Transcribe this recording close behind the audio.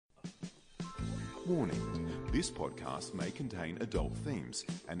Warning, this podcast may contain adult themes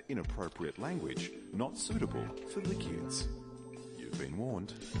and inappropriate language not suitable for the kids. You've been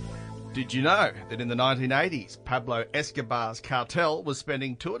warned. Did you know that in the 1980s, Pablo Escobar's cartel was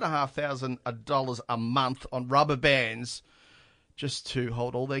spending $2,500 a month on rubber bands just to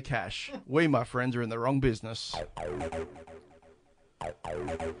hold all their cash? We, my friends, are in the wrong business.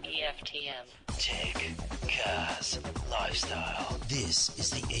 EFTM. Tech, cars, lifestyle. This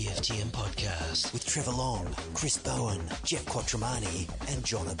is the EFTM podcast with Trevor Long, Chris Bowen, Jeff Quattromani, and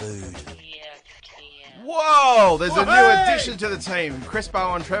John Abood. EFTM. Whoa! There's a new addition to the team. Chris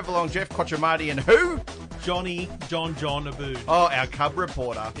Bowen, Trevor Long, Jeff Quattromani, and who? John Abood. Oh, our cub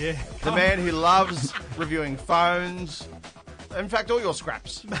reporter. Yeah. The man who loves reviewing phones. In fact, all your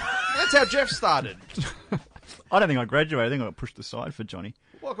scraps. That's how Jeff started. I don't think I graduated. I think I got pushed aside for Johnny.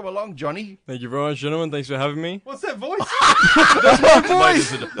 Welcome along, Johnny. Thank you very much, gentlemen. Thanks for having me. What's that voice? That's my voice.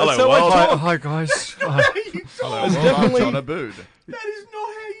 Hello, world. Hi guys. Hello, It's well, definitely- I'm John Abood. That is not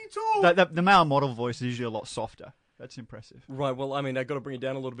how you talk. The male model voice is usually a lot softer. That's impressive. Right, well, I mean, I got to bring it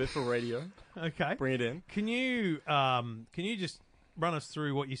down a little bit for radio. Okay. Bring it in. Can you just run us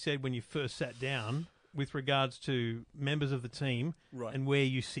through what you said when you first sat down with regards to members of the team Right. and where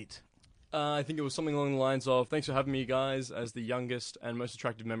you sit? I think it was something along the lines of, thanks for having me, guys, as the youngest and most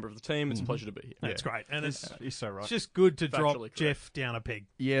attractive member of the team. It's a pleasure to be here. That's great. And He's so right. it's just good to drop Factually correct. Jeff down a peg.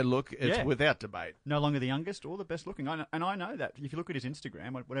 Yeah, look, it's Yeah. without debate. No longer the youngest or the best looking. I know that. If you look at his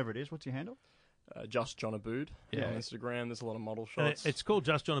Instagram, whatever it is, what's your handle? Just John Abood Yeah. on Instagram. There's a lot of model And shots. it's called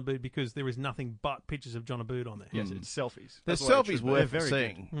Just John Abood because there is nothing but pictures of John Abood on there. Yes, it's selfies. There's the way it selfies should be. worth They're very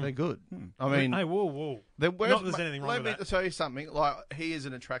seeing. They're good. I mean, Hey, whoa. they're worth. Not that there's anything wrong Let with me tell you something. Like, he is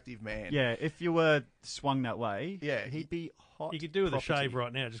an attractive man. Yeah, if you were swung that way, Yeah. he'd be hot. You could do with property. a shave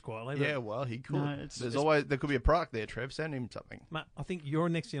right now, just quietly. But, Yeah, well, he could. No, there could be a product there, Trev. Send him something. Matt, I think you're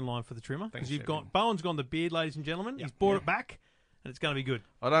next in line for the trimmer Thanks, because you've Kevin. got Bowen's gone the beard, ladies and gentlemen. He's brought it back, and it's going to be good.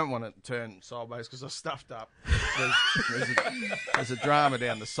 I don't want to turn sideways because I stuffed up. There's a drama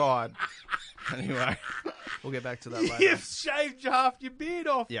down the side. Anyway, we'll get back to that later. You've shaved half your beard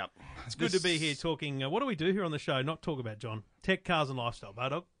off. Yep. It's good to be here talking. What do we do here on the show? Not talk about John. Tech, cars, and lifestyle,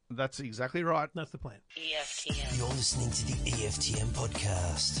 Bodog. That's exactly right. That's the plan. EFTM. You're listening to the EFTM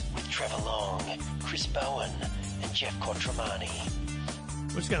podcast with Trevor Long, Chris Bowen, and Jeff Quattromani.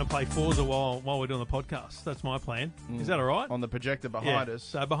 We're just going to play Forza while we're doing the podcast. That's my plan. Is that all right? On the projector behind us.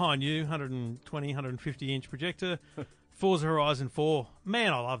 So behind you, 120, 150-inch projector, Forza Horizon 4.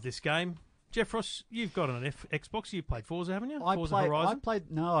 Man, I love this game. Jeff Ross, you've got an Xbox. You've played Forza, haven't you? Forza Horizon. I'm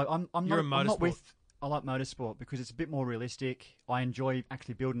You're not. a I'm not motorsport. with. I like motorsport because it's a bit more realistic. I enjoy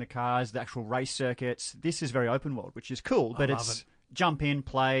actually building the cars, the actual race circuits. This is very open world, which is cool. But love it's it. jump in,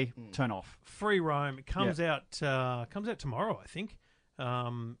 play, turn off. Free roam. It comes out tomorrow, I think.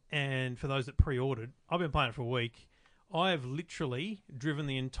 And for those that pre-ordered, I've been playing it for a week. I have literally driven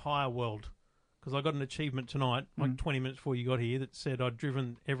the entire world because I got an achievement tonight, like 20 minutes before you got here, that said I'd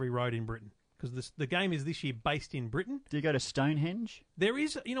driven every road in Britain because the game is this year based in Britain. Do you go to Stonehenge? There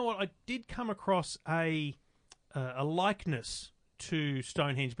is, you know what? I did come across a likeness to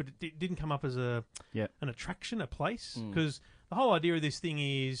Stonehenge, but it didn't come up as an attraction, a place, because the whole idea of this thing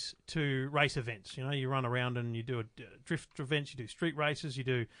is to race events. You know, you run around and you do drift events, you do street races, you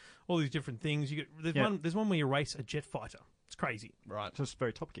do all these different things. There's one where you race a jet fighter. It's crazy. Right. So it's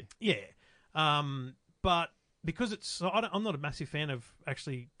very Top Gear. Yeah. But because I'm not a massive fan of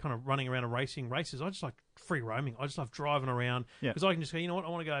actually kind of running around and racing races. I just like free roaming. I just love driving around because I can just go, you know what, I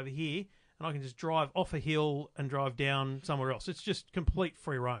want to go over here. And I can just drive off a hill and drive down somewhere else. It's just complete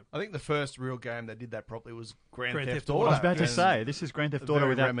free roam. I think the first real game that did that properly was Grand Grand Theft Theft Auto. Auto. I was about to And- say, this is Grand Theft Auto Very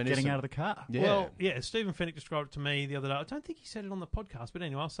without reminiscent. getting out of the car. Yeah. Well, yeah, Stephen Fennick described it to me the other day. I don't think he said it on the podcast, but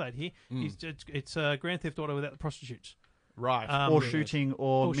anyway, I'll say it here. It's Grand Theft Auto without the prostitutes. Right. Or shooting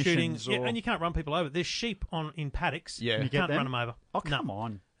or shooting. missions. Yeah, or... and you can't run people over. There's sheep in paddocks. Yeah. You You get can't them? run them over. Oh, No. come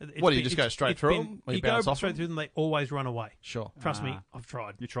on. What, do you just go straight through them? Or you You go bounce off straight them? through them. They always run away. Sure. Trust me, I've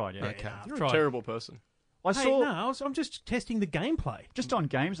tried. You tried, yeah. Okay. I've You're tried. a terrible person. I Hey, saw, no, I'm just testing the gameplay. just on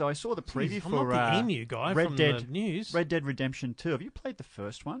games though, I saw the preview I'm for not the emu guy Red from Dead the news. Red Dead Redemption 2. Have you played the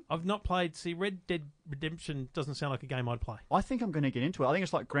first one? I've not played. See, Red Dead Redemption doesn't sound like a game I'd play. I think I'm going to get into it. I think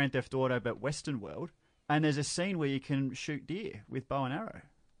it's like Grand Theft Auto but Western world. And there's a scene where you can shoot deer with bow and arrow.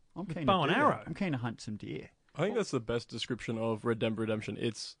 I'm keen bow to and do that. arrow? I'm keen to hunt some deer. I think that's the best description of Red Dead Redemption.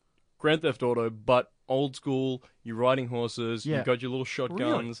 It's Grand Theft Auto, but old school. You're riding horses. Yeah. You've got your little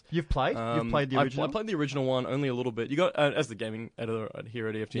shotguns. You've played? You've played the original? I played the original one only a little bit. You got as the gaming editor here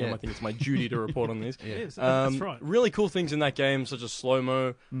at EFTM, Yeah. I think it's my duty to report on these. Yes, that's right. Really cool things in that game, such as slow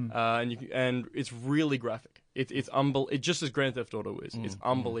mo, and it's really graphic. it's It just as Grand Theft Auto is. It's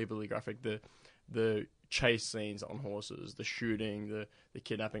unbelievably graphic. The chase scenes on horses, the shooting, the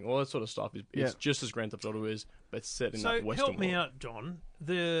kidnapping, all that sort of stuff. It's just as Grand Theft Auto is, but set in that Western help me world. out, John.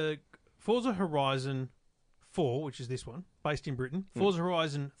 The Forza Horizon 4, which is this one, based in Britain. Forza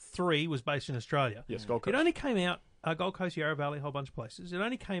Horizon 3 was based in Australia. Yes, Gold Coast. It only came out, Gold Coast, Yarra Valley, a whole bunch of places. It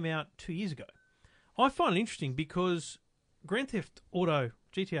only came out 2 years ago. I find it interesting because Grand Theft Auto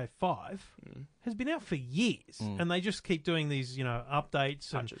GTA 5 has been out for years, and they just keep doing these,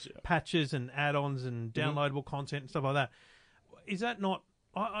 updates and patches and add-ons and downloadable content and stuff like that. Is that not...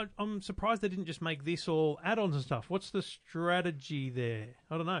 I'm surprised they didn't just make this all add-ons and stuff. What's the strategy there?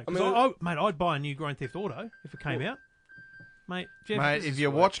 I don't know. Mate, I'd buy a new Grand Theft Auto if it came out. Mate, Jeff, Mate, if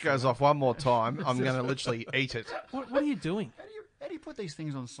your watch goes off one more time, I'm going to literally eat it. What are you doing? How do you put these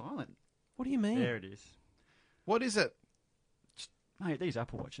things on silent? What do you mean? There it is. What is it? Mate, these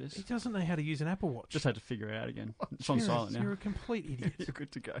Apple Watches. He doesn't know how to use an Apple Watch. Just had to figure it out again. It's on silent now. You're a complete idiot. You're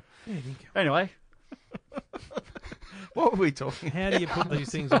good to go. There you go. Anyway, What were we talking How do you put these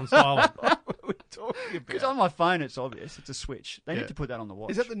things on silent? because on my phone it's obvious. It's a switch. They need to put that on the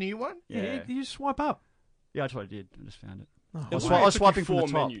watch. Is that the new one? Yeah. You just swipe up. Yeah, that's what I did. I just found it. Oh, I was Why? It took you swiping from the 4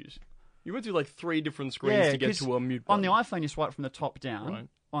 top. menus. You went through like 3 different screens to get 'cause to a mute on button. the iPhone you swipe from the top down. Right.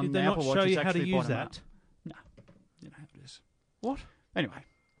 On Did the they not Apple Watch show it's you how to actually use bottom that? up. No. You know how it is. What? Anyway,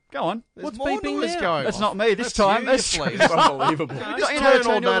 go on. There's What's more beeping noise now? going That's off. not me this That's time. you, That's you please. It's unbelievable. You Just know how to turn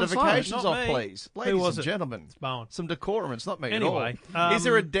all turn it on notifications Not off, me. please. Who Ladies was and it? gentlemen. Bowen. Some decorum. It's not me Anyway, at all. Is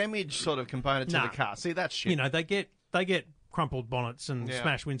there a damage sort of component to No. the car? See, that's shit. They get crumpled bonnets and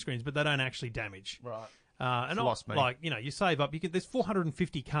smashed windscreens, but they don't actually damage. Right. And lost me. you save up. There's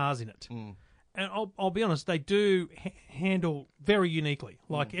 450 cars in it, and I'll be honest, they do handle very uniquely.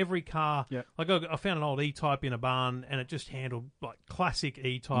 Like every car, Yeah. like I found an old E-Type in a barn, and it just handled like classic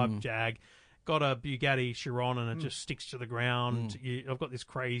E-Type Jag. Got a Bugatti Chiron, and it just sticks to the ground. I've got this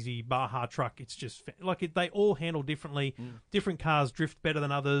crazy Baja truck. It's just they all handle differently. Different cars drift better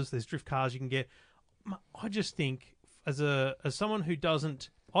than others. There's drift cars you can get. I just think as someone who doesn't.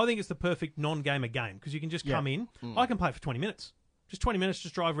 I think it's the perfect non-gamer game because you can just come in. I can play it for 20 minutes. Just 20 minutes,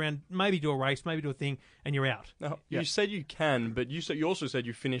 just drive around, maybe do a race, maybe do a thing, and you're out. Now, you said you can, but you also said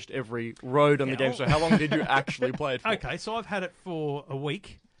you finished every road on the game. So how long did you actually play it for? Okay, so I've had it for a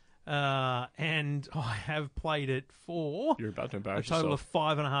week, and I have played it for You're about to a embarrass total yourself.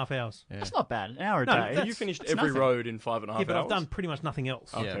 of 5.5 hours. That's not bad. An hour a No, day. that's- You finished that's every nothing. road in 5.5 hours? Yeah, but I've done pretty much nothing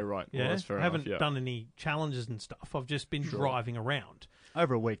else. Okay, Yeah. right. Yeah, Well, that's fair I haven't enough. Yeah. done any challenges and stuff. I've just been driving around.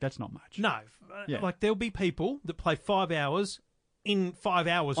 Over a week, that's not much. No, Yeah. like there'll be people that play 5 hours in 5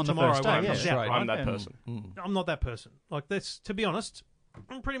 hours On the tomorrow first when day, it yeah. comes out. Right. I'm Right? that person. I'm not that person. Like this, to be honest,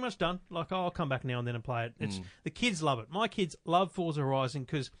 I'm pretty much done. Like I'll come back now and then and play it. It's the kids love it. My kids love Forza Horizon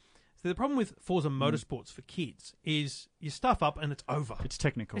because the problem with Forza Motorsports for kids is you stuff up and it's over. It's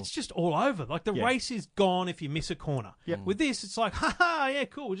technical. It's just all over. Like the Yeah. race is gone if you miss a corner. Yep. With this, it's like, ha, yeah,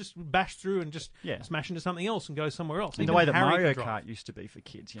 cool. We'll just bash through and just Yeah. smash into something else and go somewhere else. and the Even way that Harry Mario can drive. Kart used to be for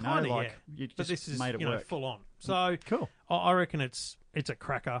kids, you know, Kinda, like yeah. you But just this is made it work. full on. So Cool. I reckon it's a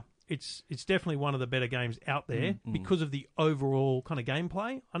cracker. It's definitely one of the better games out there because of the overall kind of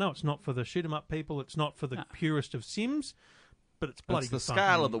gameplay. I know it's not for the shoot 'em up people. It's not for the purist of Sims, but it's bloody It's the good fun.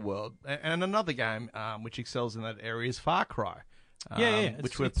 scale of the world. And another game which excels in that area is Far Cry. Yeah.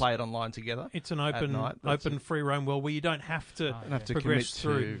 Which we've played online together. It's an at open night. That's open free roam world where you don't have to have to progress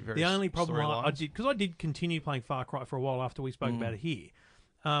commit to through. The various only problem I storylines. did, because I did continue playing Far Cry for a while after we spoke about it here.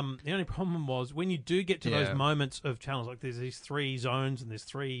 The only problem was when you do get to Yeah. those moments of challenge, like there's these 3 zones and there's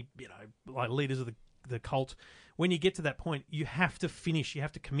 3, like leaders of the cult. When you get to that point, you have to finish. You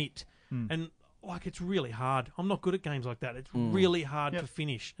have to commit, and like it's really hard. I'm not good at games like that. It's really hard to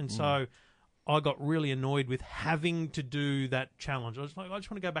finish, and so I got really annoyed with having to do that challenge. I was like, I just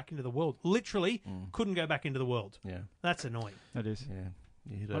want to go back into the world. Literally, couldn't go back into the world. Yeah. That's annoying. That is. Yeah.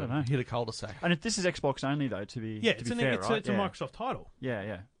 You hit I don't know. hit a cul-de-sac. And this is Xbox only, though, to be Yeah, to it's be an fair, it's, right? it's a Yeah. Microsoft title.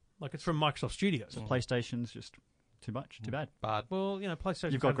 Yeah. Like it's from Microsoft Studios. PlayStation's just too much. Too bad. But Well,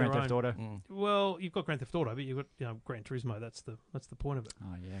 PlayStation. You've got Grand Theft Auto. Well, you've got Grand Theft Auto, but you've got Gran Turismo. That's the point of it.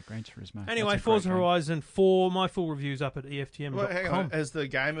 Oh, yeah, Gran Turismo. Anyway, That's a Forza great game. Horizon 4. My full review's up at Well, hang EFTM.com. on. Has the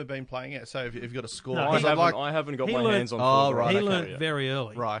gamer been playing it? So have you got a score? No, I he- haven't got he my learned- hands on Oh, Forza right, He Horizon okay, learned yet. very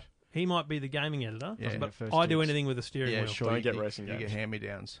early. Right. He might be the gaming editor, Yeah. but First I do dibs. anything with the steering Yeah, wheel. sure. Don't you get get racing You get games.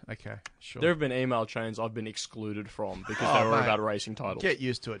 hand-me-downs. Okay, sure. There have been email chains I've been excluded from because Oh, they were mate. about racing titles. Get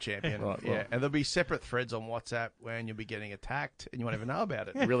used to it, champion. Right, yeah, well. and there'll be separate threads on WhatsApp when you'll be getting attacked, and you won't even know about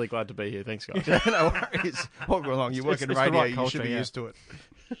it. Really glad to be here. Thanks, guys. No worries. Walk along. You work in it's the radio. right You culture, should be yeah. used to it.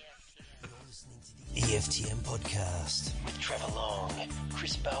 You're listening to the EFTM Podcast with Trevor Long,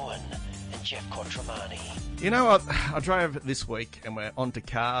 Chris Bowen, and Jeff Quattromani. You know what? I drove this week and we're onto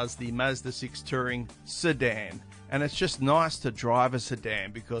cars, the Mazda 6 Touring sedan. And it's just nice to drive a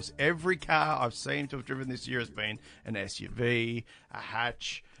sedan because every car I've seen to have driven this year has been an SUV, a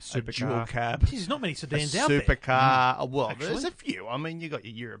hatch, a dual cab. Geez, there's not many sedans out there. Supercar. Well, Actually. there's a few. I mean, you got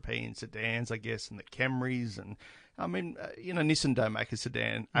your European sedans, I guess, and the Camrys, and I mean, Nissan don't make a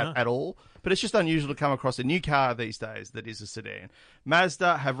sedan at all. But it's just unusual to come across a new car these days that is a sedan.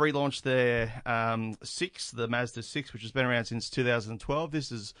 Mazda have relaunched their 6, the Mazda 6, which has been around since 2012.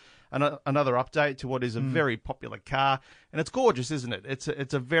 This is another update to what is a very popular car, and it's gorgeous, isn't it?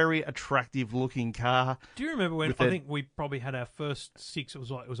 It's a very attractive looking car. Do you remember when I think we probably had our first 6? It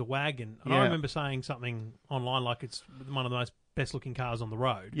was a wagon, and I remember saying something online like it's one of the most best looking cars on the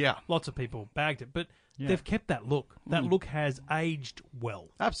road. Yeah, lots of people bagged it, but they've kept that look. That look has aged well.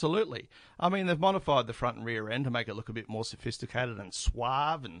 Absolutely. I mean, they've modified the front and rear end to make it look a bit more sophisticated and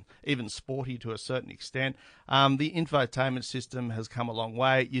suave and even sporty to a certain extent. The infotainment system has come a long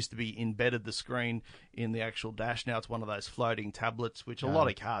way. It used to be embedded the screen in the actual dash. Now it's one of those floating tablets, which a lot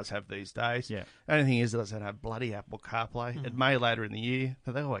of cars have these days. Yeah. The only thing is it doesn't have bloody Apple CarPlay. It may later in the year.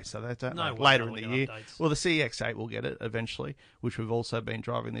 But they always say that, don't they? Later in the year. Updates. Well, the CX-8 will get it eventually, which we've also been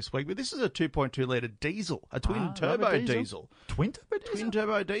driving this week. But this is a 2.2-litre diesel, a twin-turbo diesel. Twin-turbo diesel?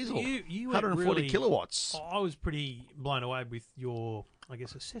 Twin-turbo diesel. You 140 really, kilowatts. I was pretty blown away with your, I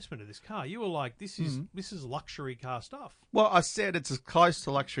guess, assessment of this car. You were like, this is luxury car stuff. Well, I said it's as close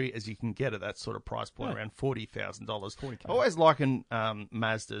to luxury as you can get at that sort of price point, around $40,000. I always liken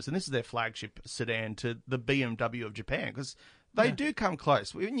Mazdas, and this is their flagship sedan, to the BMW of Japan, because they do come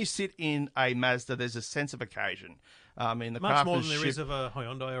close. When you sit in a Mazda, there's a sense of occasion. I mean, the much more than there is of a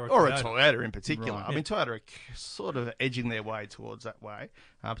Hyundai or a Toyota. Toyota. Or a Toyota in particular. Right. I mean, Toyota are sort of edging their way towards that way,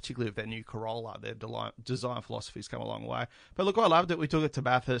 particularly with their new Corolla. Their design philosophy's come a long way. But look, I loved it. We took it to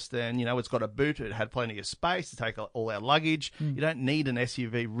Bathurst, and, it's got a boot. It had plenty of space to take all our luggage. You don't need an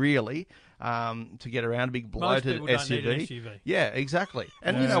SUV, really, to get around a big bloated Most people SUV. don't need an SUV. Yeah, exactly.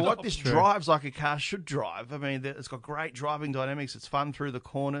 And you know what? This drives like a car should drive. I mean, it's got great driving dynamics. It's fun through the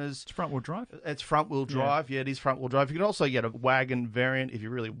corners. It's front-wheel drive? It's front-wheel drive. Yeah, it is front-wheel drive. You can also get a wagon variant if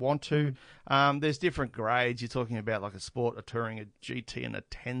you really want to. There's different grades. You're talking about like a Sport, a Touring, a GT, and a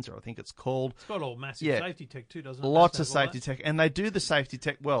Tenza, I think it's called. It's got all massive safety tech too, doesn't it? Lots of safety tech. And they do the safety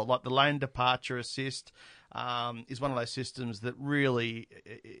tech well, like the lane departure assist. Is one of those systems that really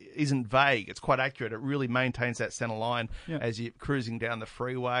isn't vague. It's quite accurate. It really maintains that centre line as you're cruising down the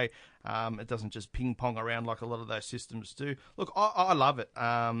freeway. It doesn't just ping-pong around like a lot of those systems do. Look, I love it.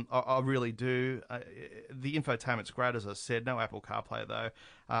 I really do. The infotainment's great, as I said. No Apple CarPlay, though.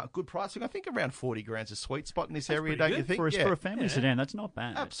 Good pricing. I think around 40 grand's a sweet spot in this area, don't you think? For a family sedan, that's not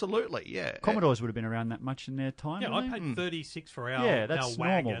bad. Absolutely, yeah. Commodores would have been around that much in their time. Yeah, I paid 36 for our, that's our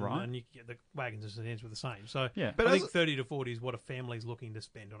wagon, normal, right? and the wagons and sedans were the same. So but I think 30 to 40 is what a family's looking to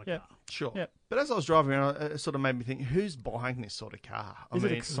spend on a car. Sure. Yeah. But as I was driving around, it sort of made me think, who's buying this sort of car? Is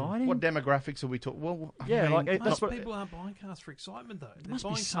it exciting? What demographics are we talking? Well, most people aren't buying cars for excitement, though. They're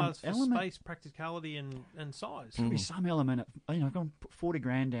buying cars for space, practicality, and size. There must be some element of, I've gone put 40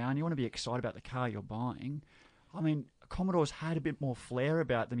 grand down, you want to be excited about the car you're buying. I mean, Commodores had a bit more flair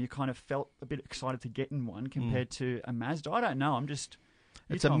about them. You kind of felt a bit excited to get in one compared to a Mazda. I don't know.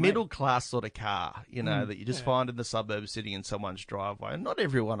 It's a middle-class sort of car, that you just find in the suburbs sitting in someone's driveway. And not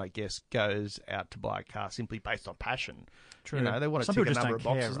everyone, I guess, goes out to buy a car simply based on passion. True. They want to Some tick a number of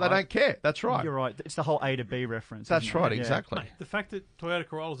boxes. Right? They don't care. That's right. You're right. It's the whole A to B reference. That's right, exactly. Mate, the fact that Toyota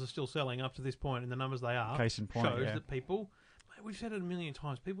Corollas are still selling up to this point in the numbers they are Case in point, shows that people, we've said it a million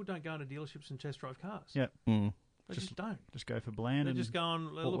times, people don't go into dealerships and test drive cars. Yeah. They just don't. Just go for bland. They're just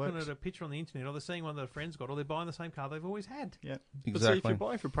going, they're looking at a picture on the internet, or they're seeing one that a friend's got, or they're buying the same car they've always had. Yeah, exactly. But see, if you're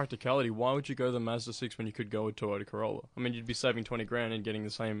buying for practicality, why would you go the Mazda 6 when you could go with Toyota Corolla? I mean, you'd be saving 20 grand and getting the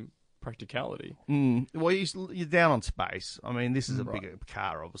same practicality. Well, you're down on space. I mean, this is a bigger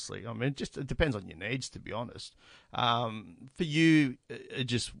car, obviously. I mean, it depends on your needs, to be honest. For you, it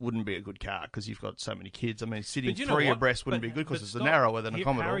just wouldn't be a good car because you've got so many kids. I mean, sitting three abreast wouldn't be good because it's narrower than a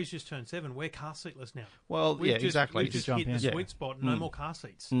Commodore. Harry's just turned 7. We're car seatless now. Well, exactly. We've just hit the sweet spot. No more car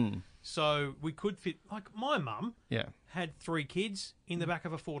seats. So we could fit, like my mum had 3 kids in the back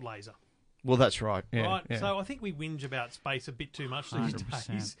of a Ford Laser. Well, that's right. Yeah, right. Yeah. So I think we whinge about space a bit too much these 100%.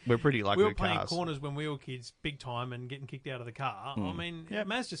 days. We're pretty lucky. We were playing corners when we were kids, big time, and getting kicked out of the car. I mean,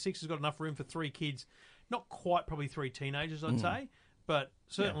 Mazda 6 has got enough room for 3 kids. Not quite, probably 3 teenagers, I'd say. But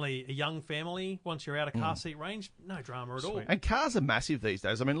certainly a young family, once you're out of car seat range, no drama at all. And cars are massive these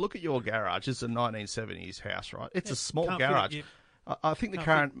days. I mean, look at your garage. It's a 1970s house, right? It's a small Can't garage. fit I think the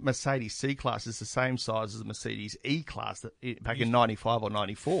current Mercedes C-Class is the same size as the Mercedes E-Class back in 95 or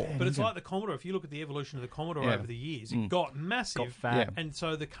 94. But it's like the Commodore. If you look at the evolution of the Commodore over the years, it got massive. Got fat. And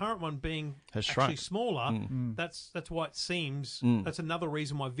so the current one being Has actually shrunk. smaller, that's why it seems... That's another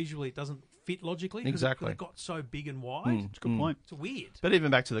reason why visually it doesn't fit logically. Exactly. It got so big and wide. It's a good point. It's weird. But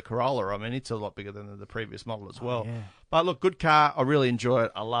even back to the Corolla, I mean, it's a lot bigger than the previous model as well. yeah. But look, good car. I really enjoy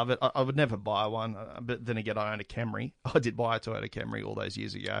it. I love it. I would never buy one. But then again, I own a Camry. I did buy a Toyota Camry all those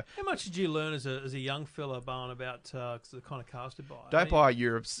years ago. How much did you learn as a young fella, Barn, about the kind of cars to buy? Don't buy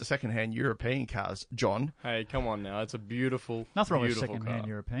second-hand European cars, John. Hey, come on now. It's a beautiful, Nothing wrong with a beautiful second-hand car.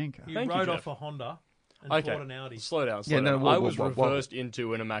 European car. You Thank you, rode Jeff. off a Honda and Okay, bought an Audi. slow down. Yeah, no, down. whoa, I whoa, was whoa, whoa. reversed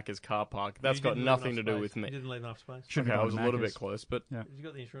into an Amaka's car park. That's You got didn't leave nothing to enough do space. with me. You didn't leave enough space. Shouldn't Okay, be I was a buying little bit Maccas. close, but Yeah. Did you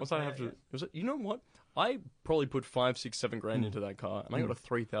got the insurance? what's that have to? Was it? You know what? I probably put 5, 6, 7 grand into that car, and I got a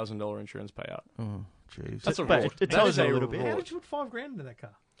 $3,000 insurance payout. Oh, jeez. That's a But rort. it That tells is you a little bit. How rort. did you put $5,000 into that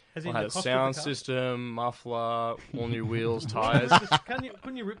car? As in I had the a cost of sound the car? system, muffler, all new wheels, tires.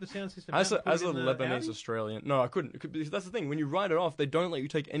 Couldn't you rip the sound system As out a, and as put a it in the Lebanese Audi? Australian, no, I couldn't. That's the thing. When you write it off, they don't let you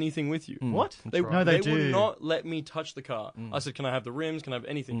take anything with you. What? They, No, they would do. not let me touch the car. I said, "Can I have the rims? Can I have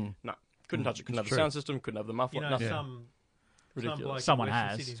anything?" No, couldn't touch it. Couldn't have the sound system. Couldn't have the muffler. You know, nothing. some Ridiculous. bloke in Someone Western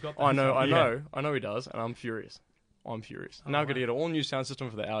has. Sydney's got I know, that. I know he does, and I'm furious. I'm furious. Oh, Now I'm going to get an all-new sound system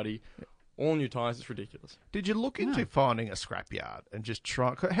for the Audi, all new tires. It's ridiculous. Did you look into finding a scrapyard and just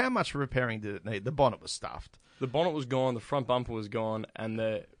try? How much repairing did it need? The bonnet was stuffed. The bonnet was gone, the front bumper was gone, and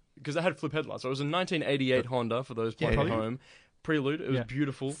because they had flip headlights. So it was a 1988 Honda for those playing at Yeah. home. Prelude. It was Yeah.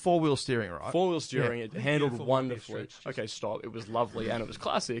 beautiful. 4-wheel steering, right? 4-wheel steering. It handled Beautiful wonderfully. one-piece stretch. Okay, stop. It was lovely and it was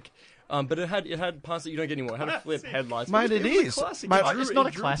classic. But it had parts that you don't get anymore. It had a flip headlights. Mate, it was is. a classic. Mate, It drew- it's not it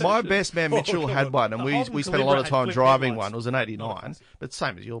a drew classic. My attention. best man Mitchell had one, and we Holden spent a lot of Calibra time had driving flip one. It was an Not a 89, classic. but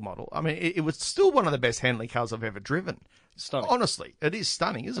same as your model. I mean, it was still one of the best handling cars I've ever driven. Stunning. Honestly, it is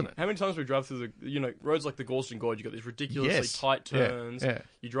stunning, isn't it? How many times we drive through the roads like the Galston Gorge? You got these ridiculously Yes. tight Yeah, turns. yeah.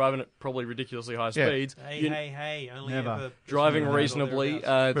 You're driving at probably ridiculously high Yeah. speeds. Hey, You- hey, only Never. ever driving or reasonably, thereabouts.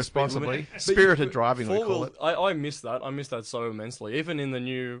 the speed Responsibly. limit. But Spirited driving, we call four-wheel- I miss that. I miss that so immensely. Even in the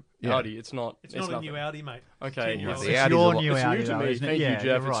new Yeah. Audi, it's not. It's not a nothing. new Audi, mate. Okay, It's a yeah. 10-year-old. The It's Audi's your a lot- new It's Audi, new to though, me. isn't it? Thank you, Yeah, Jeff.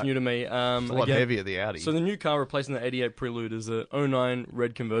 you're It's right. new to me. It's a lot again, heavier, the Audi. So the new car replacing the 88 Prelude is the 09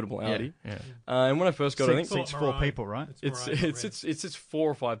 red convertible Audi. Yeah. And when I first got it, I think Seats Maroon. 4 people, right? it's maroon, not it's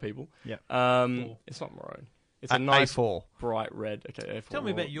 4 or 5 people. Yeah. Four. It's not maroon. It's a nice A4. bright red. Okay, A4. Tell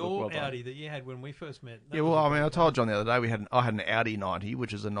me about your well done. Audi that you had when we first met. That Yeah, was well, a I mean, I great told John the other day I had an Audi 90,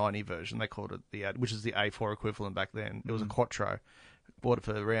 which is a 90 version. They called it the Audi, which is the A4 equivalent back then. It was a Quattro. Bought it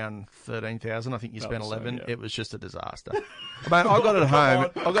for around 13,000. I think you That spent was so, 11. yeah. It was just a disaster. Mate, I got it home.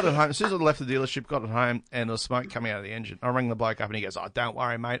 As soon as I left the dealership, got it home, and there was smoke coming out of the engine. I rang the bloke up, and he goes, "Oh, don't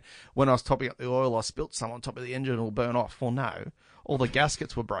worry, mate. When I was topping up the oil, I spilt some on top of the engine. It'll burn off." Well, no, all the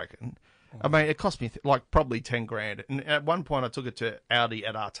gaskets were broken. I mean, it cost me probably 10 grand. And at one point, I took it to Audi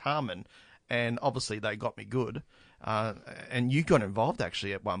at Artarmon, and obviously they got me good. And you got involved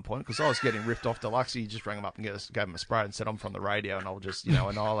actually at one point because I was getting ripped off deluxe. You just rang them up and gave them a spray and said, "I'm from the radio and I'll just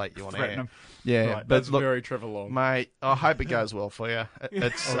annihilate you on Threaten air." them. Yeah, Right, but That's look, very Trevor Long. mate, I hope it goes well for you.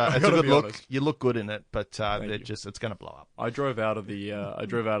 It's I it's a gotta good be look. honest. You look good in it, but you. it's going to blow up. I drove out of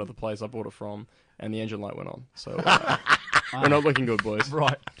the place I bought it from, and the engine light went on. So we're not looking good, boys.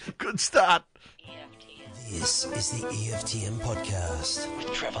 Right. Good start. EFTM. This is the EFTM podcast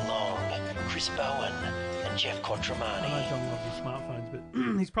with Trevor Long, Chris Bowen, and Jeff I know Quattromani. John loves his smartphones,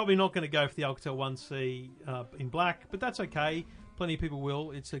 but he's probably not going to go for the Alcatel 1C in black, but that's okay. Plenty of people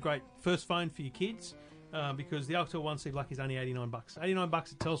will. It's a great first phone for your kids because the Alcatel 1C Black is only $89. $89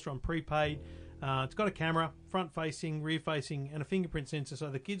 at Telstra on prepaid. It's got a camera, front-facing, rear-facing, and a fingerprint sensor,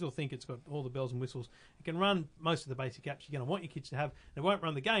 so the kids will think it's got all the bells and whistles. It can run most of the basic apps you're going to want your kids to have. It won't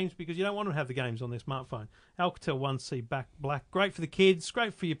run the games because you don't want them to have the games on their smartphone. Alcatel 1C Black, great for the kids,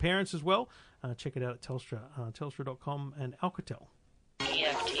 great for your parents as well. Check it out at Telstra, telstra.com and Alcatel.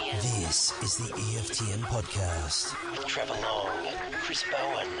 EFTM. This is the EFTM podcast with Trevor Long, Chris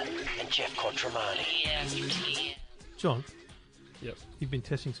Bowen, and Jeff Quattromani. EFTM. John, Yep. you've been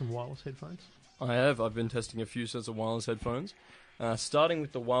testing some wireless headphones. I have. I've been testing a few sets of wireless headphones, starting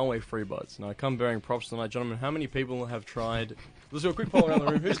with the Huawei FreeBuds. Now, I come bearing props tonight, gentlemen. How many people have tried... Let's do a quick poll around the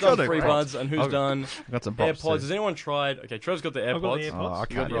room. Who's done got it, FreeBuds and who's I've done got some props, AirPods? too. Has anyone tried... Okay, Trev's got the AirPods. I've got the AirPods. Oh, I You got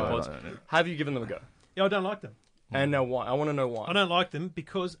can't the do AirPods. it. Have you given them a go? Yeah, I don't like them. And now why? I want to know why. I don't like them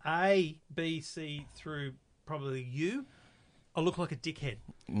because A, B, C through probably U, I look like a dickhead.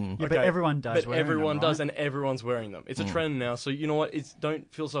 Yeah, but everyone does. But wearing everyone them, does, right? and everyone's wearing them. It's a trend now, so you know what?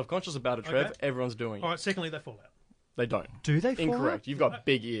 Don't feel self-conscious about it, Trev. Okay. Everyone's doing it. All right, secondly, they fall out. They don't. Do they fall Incorrect. out? You've got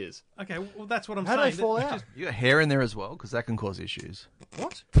big ears. Okay, well, that's what I'm How do saying. they fall That- out? just- You got hair in there as well, because that can cause issues.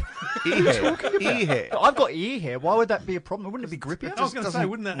 What? Ear hair. Ear hair. I've got ear hair. Why would that be a problem? Wouldn't it be grippier? I was going to say,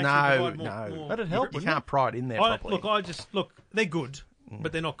 wouldn't that actually provide more... more That'd help, You wouldn't can't pry it in there properly. Look, they're good,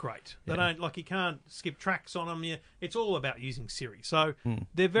 but they're not great. They don't you can't skip tracks on them. It's all about using Siri. So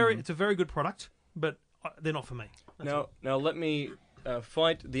they're it's a very good product, but they're not for me. That's all. Now let me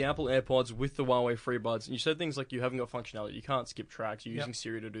fight the Apple AirPods with the Huawei FreeBuds. And you said things like you haven't got functionality. You can't skip tracks. You're using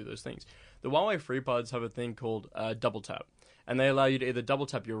Siri to do those things. The Huawei FreeBuds have a thing called double tap. And they allow you to either double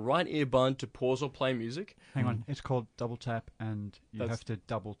tap your right earbud to pause or play music. Hang on, it's called double tap, and you have to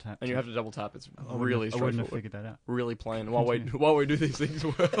double tap. And you have to double tap. It's I really wouldn't straightforward. have figured that out. Really plain. Huawei do these things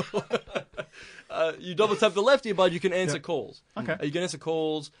well. You double tap the left earbud, you can answer calls. Okay. You can answer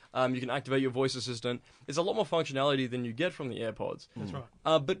calls. You can activate your voice assistant. It's a lot more functionality than you get from the AirPods. That's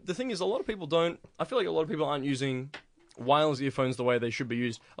right. But the thing is, a lot of people don't. I feel like a lot of people aren't using wireless earphones the way they should be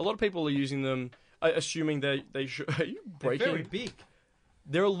used. A lot of people are using them, assuming they should. Are you They're breaking? very big.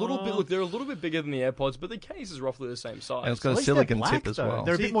 They're a little bit. Look, they're a little bit bigger than the AirPods, but the case is roughly the same size. And it's got At a least they're silicon black, tip as though. well.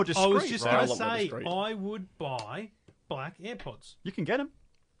 They're a bit more discreet. I was just right? going A to lot more say, discreet. I would buy black AirPods. You can get them.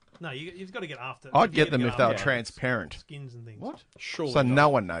 No, you've got to get after. I'd get them if they were after transparent. skins and things. What? Surely So not. no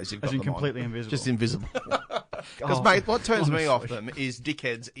one knows you've got As in them on. completely invisible. Just invisible. Because, Oh, mate, what turns me off honestly. them is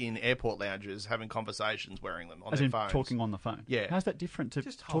dickheads in airport lounges having conversations wearing them on As their in phones. talking on the phone. Yeah. How's that different to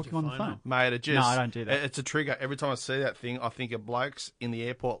Just hold talking your on the phone phone? up. Mate, it just... No, I don't do that. It's a trigger. Every time I see that thing, I think of blokes in the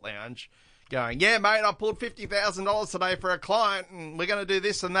airport lounge going, yeah, mate, I pulled $50,000 today for a client, and we're going to do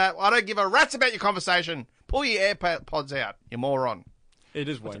this and that. I don't give a rat's about your conversation. Pull your AirPods out, you moron. It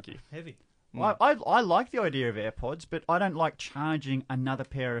is wanky. Heavy. I like the idea of AirPods, but I don't like charging another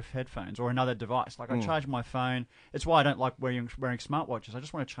pair of headphones or another device. Like, I charge my phone. It's why I don't like wearing smartwatches. I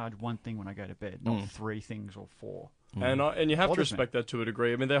just want to charge one thing when I go to bed, not three things or four. And you have to Bothers me. respect that to a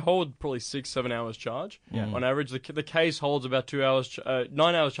degree. I mean, they hold probably 6-7 hours charge. Yeah. On average, the case holds about 2 hours,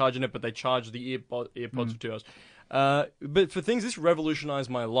 9 hours charge in it, but they charge the earpods for 2 hours. But for things, this revolutionized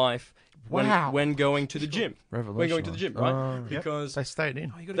my life when going to the gym. When going to the gym, right? Because They stayed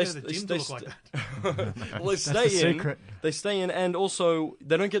in. Oh, you got to go to the gym to look like that. well, they stay the in. secret. They stay in, and also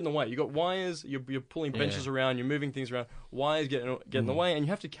they don't get in the way. You got wires. You're pulling benches around. You're moving things around. Wires get in the way, and you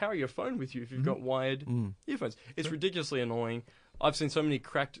have to carry your phone with you if you've got wired earphones. It's ridiculously annoying. I've seen so many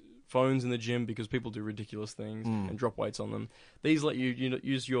cracked phones in the gym because people do ridiculous things and drop weights on them. These let you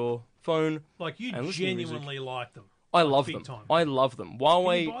use your phone. Like, you And listen to music. genuinely like them. I Like, love big them. time. I love them. Can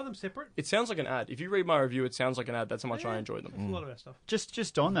Huawei. you buy them separate? It sounds like an ad. If you read my review, it sounds like an ad. That's how much I enjoy them. That's a lot of our stuff.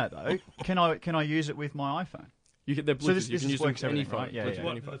 Just on that though, can I use it with my iPhone? They're Bluetooth. So this you can use works them with any everything, phone. right? Yeah, Bluetooth yeah.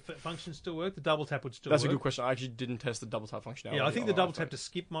 with any What, phone. the functions still work? The double tap would still That's work? a good question. I actually didn't test the double tap functionality. Yeah, I think on the my double iPhone. tap to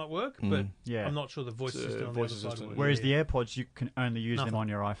skip might work, but Yeah. I'm not sure the voice It's a system on the voice other side assistant. would. Whereas the AirPods, you can only use them Nothing. on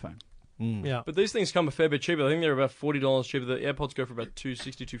your iPhone. Yeah. But these things come a fair bit cheaper. I think they're about $40 cheaper. The AirPods go for about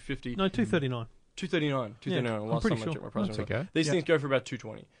 $260, $250. No, $239. $239. $239. I'm Last pretty time I sure. checked my price. That's on it. okay. These things go for about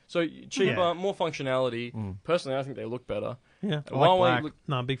 $220. So cheaper, Yeah. more functionality. Personally, I think they look better. Yeah. I like black.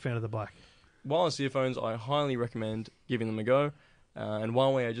 No, I'm a big fan of the black. Wireless earphones, I highly recommend giving them a go. And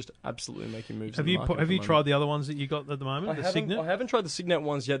Huawei are just absolutely making moves. Have in the you market have at you the tried moment. the other ones that you got at the moment? The I Signet? haven't tried the Signet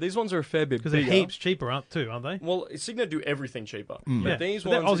ones yet. These ones are a fair bit Because bigger. they're heaps cheaper, aren't they? Well, Signet do everything cheaper. Yeah. But these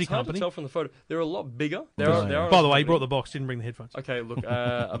But they're ones, Aussie it's hard company. to tell from the photo. They're a lot bigger. They Yeah. are, they are an By Aussie the way, he company. brought the box, didn't bring the headphones. Okay, look,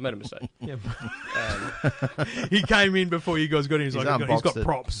 I've made a mistake. Yeah. Um, He came in before you guys got in. He's like, he's got unboxed it.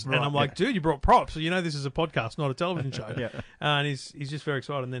 props. Right, and I'm like, dude, you brought props. So you know this is a podcast, not a television show. Yeah. And he's just very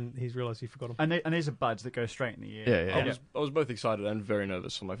excited. And then he's realised he forgot them. And these are buds that go straight in the ear. Yeah. I was both excited and very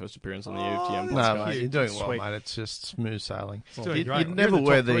nervous for my first appearance on the EFTM No, podcast. mate, you're doing well, Sweet. mate. It's just smooth sailing. doing You'd, great. you'd You're never in the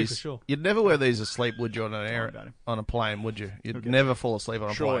wear top three these. for sure. You'd never wear these asleep, would you, on an about it. on a plane? Would you? You'd Okay. never fall asleep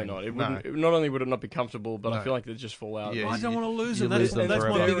on a Surely plane. not. It No. wouldn't. Not only would it not be comfortable, but I No. feel like they'd just fall out. Yeah, I don't want to lose you them. lose them That's my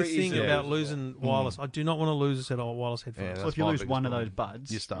forever. biggest thing Very about easily. losing wireless. I do not want to lose a set of wireless headphones. Yeah, So that's if you my lose biggest one of problem. those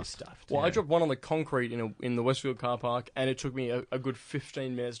buds, You're stuffed. you're stuffed. Well, Yeah. I dropped one on the concrete in the Westfield car park, and it took me a good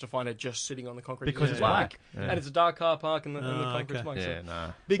 15 minutes to find it just sitting on the concrete Because it's it's black, Yeah. and it's a dark car park, and the Oh, concrete's okay. black. Yeah, So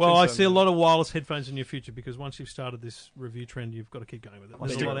no. big Well, I concern see a there. lot of wireless headphones in your future because once you've started this review trend, you've got to keep going with it. I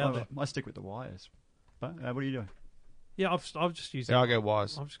There's stick, a lot out there. I stick with the wires. But what are you doing? Yeah, I've just used Yeah, it. I go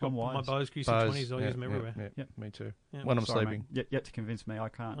wise. I've just got I'm my wise. Bose QC20s. I use them everywhere. Yeah, Yep. me too. Yeah. When I'm Sorry, sleeping. mate. Yet to convince me, I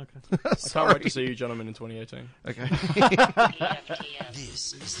can't. Okay. I can't wait to see you gentlemen in 2018. Okay. EFTM.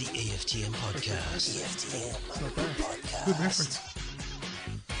 This is the AFTM podcast. EFTM podcast. Good reference.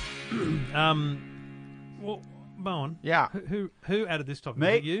 Well, Bowen. Yeah. Who added this topic? Me.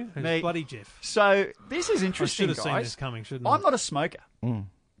 Was it you? It was Me. bloody Jeff. So this is I should interesting, have seen guys. this coming, shouldn't I? I'm not a smoker. Mm.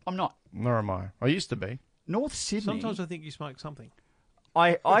 I'm not. Nor am I. I used to be. North Sydney. Sometimes I think you smoke something.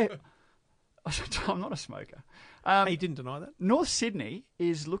 I'm not a smoker. He didn't deny that. North Sydney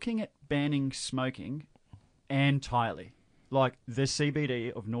is looking at banning smoking entirely. Like the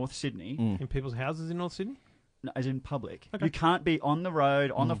CBD of North Sydney, In people's houses in North Sydney? as in public. Okay. You can't be on the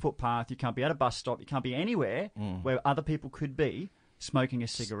road, on the footpath. You can't be at a bus stop. You can't be anywhere where other people could be smoking a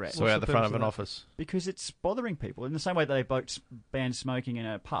cigarette. So out the front of purpose an of that? office. Because it's bothering people. In the same way that they both banned smoking in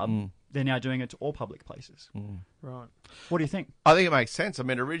a pub, they're now doing it to all public places. Right. What do you think? I think it makes sense. I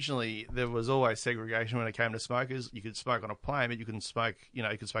mean, originally there was always segregation when it came to smokers. You could smoke on a plane, but you couldn't smoke, you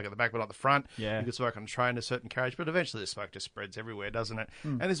could smoke at the back, but not the front. Yeah. You could smoke on a train, a certain carriage, but eventually the smoke just spreads everywhere, doesn't it?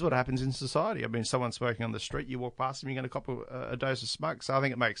 And this is what happens in society. I mean, someone smoking on the street, you walk past them, you're going to cop a dose of smoke. So I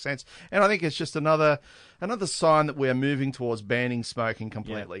think it makes sense. And I think it's just another sign that we're moving towards banning smoking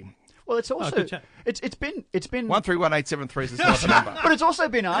completely. Well, it's also good chat. it's been 131873 is the number. but it's also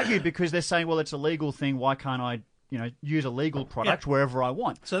been argued because they're saying, well, it's a legal thing. Why can't I, use a legal product wherever I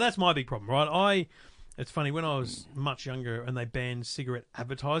want? So that's my big problem, right? It's funny, when I was much younger and they banned cigarette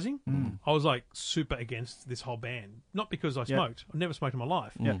advertising, I was like super against this whole ban. Not because I smoked. I never smoked in my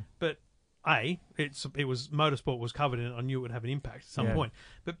life. But motorsport was covered in it. I knew it would have an impact at some point.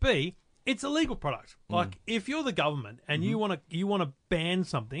 But B, it's a legal product. Like, if you're the government and you want to ban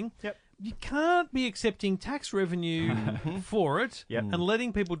something, you can't be accepting tax revenue for it and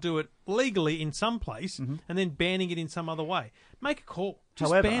letting people do it legally in some place and then banning it in some other way. Make a call.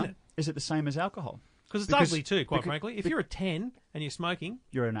 Just However, ban it. is it the same as alcohol? Because it's ugly too, quite frankly. If you're a 10 and you're smoking,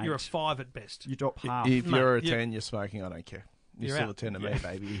 You're an 8. you're a 5 at best. You drop half. If Mate, you're a you- 10, you're smoking, I don't care. You're You're still out. a 10 to me,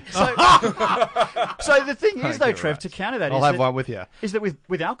 baby. So the thing is, though, you're Trev, right. to counter that, I'll is have that, one with you. is that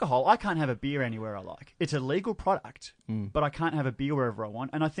with alcohol, I can't have a beer anywhere I like. It's a legal product, but I can't have a beer wherever I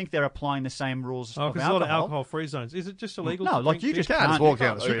want. And I think they're applying the same rules Oh, of because there's a lot of alcohol. alcohol-free zones. Is it just illegal? No, to like drink you beer? just can't can't just walk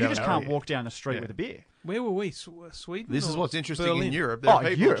down the street You and just have a can't beer. walk down the street Yeah. with a beer. Where were we? Sweden? This is or what's interesting Berlin? in Europe. There are Oh,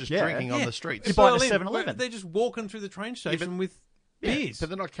 people Europe, just yeah. drinking on the streets. You buy it at Berlin, 7-Eleven. where they're just walking through the train station with beers. But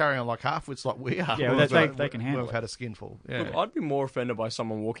they're not carrying on like half-wits like we are. Yeah, well, they can handle We've it. had a skinful. Yeah. Look, I'd be more offended by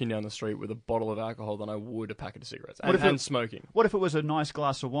someone walking down the street with a bottle of alcohol than I would a packet of cigarettes What if and it- smoking. What if it was a nice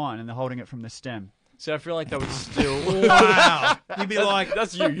glass of wine and they're holding it from the stem? See, I feel like that would still. Wow. You'd be like,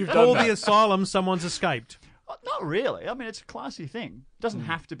 That's you. You've all done the that. asylum, someone's escaped. Not really. I mean, it's a classy thing. It doesn't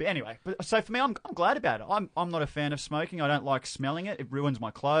have to be. Anyway, but so for me, I'm glad about it. I'm not a fan of smoking. I don't like smelling it. It ruins my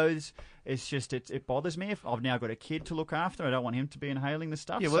clothes. It's just, it bothers me. If I've now got a kid to look after, I don't want him to be inhaling the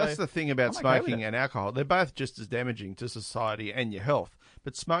stuff. Yeah, well, so that's the thing about I'm okay with smoking it. and alcohol. They're both just as damaging to society and your health.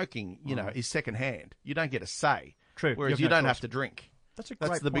 But smoking, is secondhand. You don't get a say. True. Whereas You you have no don't choice. have to drink. That's a That's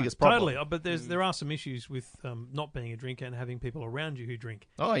great the point. biggest problem. Totally. But there are some issues with not being a drinker and having people around you who drink.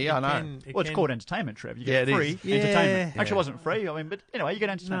 Oh, yeah, I know. It Well, it's can- call entertainment, Trev. You Yeah, get it free is. entertainment. Yeah. Actually, it wasn't free. I mean, but anyway, you get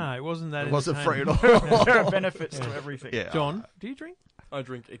No, entertainment. it wasn't that. It wasn't free at entertaining. all. There are benefits to everything. Yeah. John, do you drink? I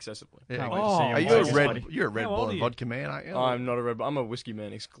drink excessively. Yeah. Can't wait to Oh, see Are you you on a Wednesday. red? You're a Red How Bull old are and you? vodka man, aren't you? I'm not a red. I'm a whiskey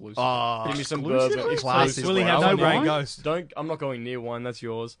man exclusive. Oh, Give me some exclusive? bourbon. Class exclusive. is Willie well. has No some grey wine? ghost. I'm not going near wine. That's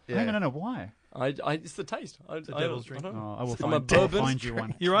yours. Yeah. No. Why? It's the taste. It's a devil's drink. Oh, I will I'm a find, I'll bourbon. find you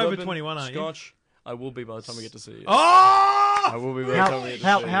one. You're over Bourbon, 21, aren't you? Scotch. I will be by the time we get to see you. Oh! I will be by the time we get to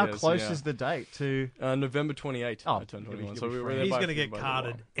see you. How yes, close yeah. is the date to? November 28th. Oh, I turned you'll be- 21. you'll So be we were free. there He's by going to a get while.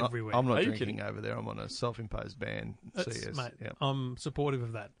 carded everywhere. I'm not Are you drinking kidding? over there. I'm on a self-imposed ban. That's- CS. mate, Yeah. I'm supportive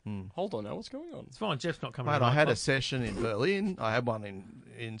of that. Hold on now. What's going on? It's fine. Jeff's not coming. Mate, to I my had a club. session in Berlin. I had one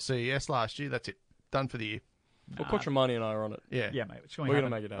in CES last year. That's it. Done for the year. Well, Quattromani and I are on it. Yeah. Yeah, mate. It's going We're to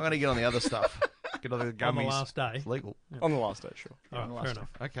going to happen. make it I'm happen. going to get on the other stuff. Get on the gummies. on the last day. It's legal. On the last day, sure. All right, fair enough.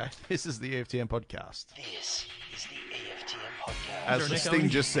 Okay. This is the EFTM podcast. This is the EFTM podcast. As there the an echo? Sting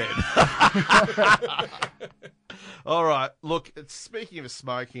just said. All right. Look, speaking of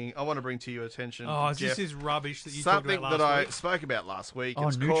smoking, I want to bring to your attention, Oh, Jeff, this is rubbish that you talked something about that last I week. spoke about last week. Oh,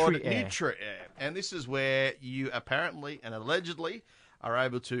 It's called Nutri-Air. Nutri-Air. And this is where you apparently and allegedly are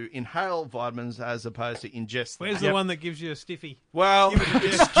able to inhale vitamins as opposed to ingest them. Where's the one that gives you a stiffy? Well,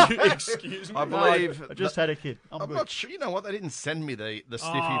 Excuse me. I believe... I just had a kid. I'm I'm good. not sure. You know what? They didn't send me the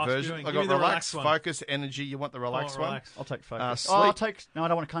stiffy Oh, version. spewing. I Give me got the relax, relaxed one. focus, energy. You want the relaxed one? relax. I'll take focus. sleep. I'll take. No, I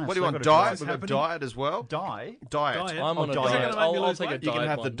don't want to kind of. What do you want? I've Diet? got We've to got happening? diet as well. Die. Diet. Diet? I'm on a Oh, diet. diet. I'll take a diet. You can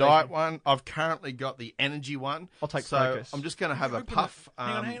have the one. diet one. I've currently got the energy one. I'll take so focus. I'm just going to have a Open puff. it.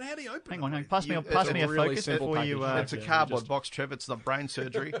 Hang on, how do you open Hang on, it? hang on. Pass me You- pass it's me a a really focus simple before you. package. It's a Yeah, cardboard just- box, Trevor. It's not brain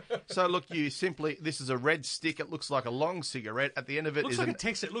surgery. So look, you simply. This is a red stick. It looks like a long cigarette. At the end of it Looks is like an. a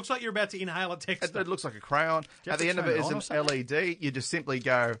texter. It looks like you're about to inhale a texter. It looks like a crayon. you have At the to end of turn it it is on or an something? LED. You just simply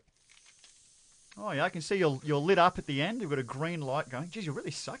go. Oh yeah, I can see you're lit up at the end. You've got a green light going. Geez, you're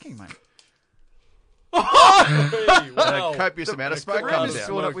really sucking, mate. Hey, wow. A copious amount of smoke room comes is out.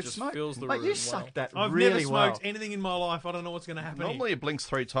 filled up Smoke with just smoke. fills the Mate, room. you Wow. sucked that I've really never smoked well. anything in my life. I don't know what's going to happen. Normally it blinks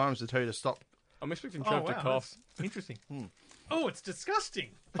 3 times to tell you to stop. I'm expecting here. Trev to cough. That's interesting. Oh, it's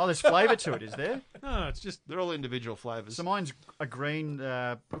disgusting. Oh, there's flavour to it, is there? No, it's just They're all individual flavours. So mine's a green,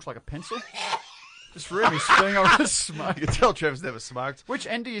 looks like a pencil. Just really spilling over the smoke. You can tell Trev's never smoked. Which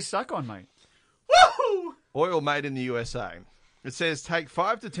end do you suck on, mate? Oil made in the USA. It says take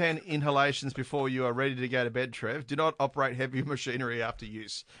 5 to 10 inhalations before you are ready to go to bed, Trev. Do not operate heavy machinery after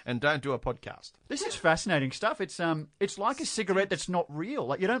use. And don't do a podcast. This is fascinating stuff. It's like a cigarette that's not real.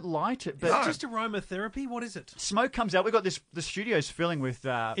 Like you don't light it, but No. just aromatherapy. What is it? smoke comes out. We've got this. The studio's filling with.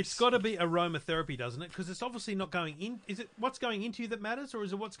 It's got to be aromatherapy, doesn't it? Because it's obviously not going in. Is it what's going into you that matters, or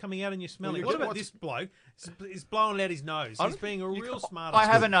is it what's coming out and you're smelling? Well, What about what's- this bloke? He's blowing out his nose. He's being a real smart. I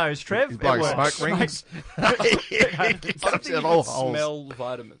have a nose, Trev. He's blowing It works. smoke rings. I It don't think comes you out all can holes. smell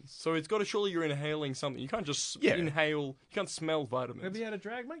vitamins. So it's got to surely you're inhaling something. You can't just Yeah. inhale. You can't smell vitamins. Have you had a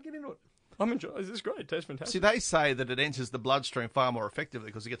drag, mate? Get into it. I'm enjoying. This is great. It tastes fantastic. See, they say that it enters the bloodstream far more effectively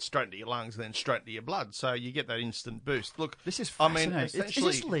because it gets straight into your lungs and then straight into your blood. So you get that instant boost. Look, This is I fascinating. mean, Is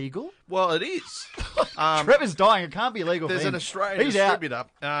essentially, this legal? well, it is. Trevor's dying. It can't be illegal. There's for an him. Australian He's out.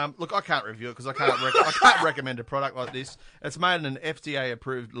 distributor. Look, I can't review it because I can't recommend a product like this. It's made in an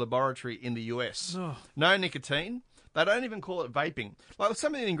FDA-approved laboratory in the US. No nicotine. They don't even call it vaping. Like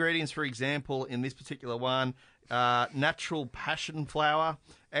some of the ingredients, for example, in this particular one, natural passion flower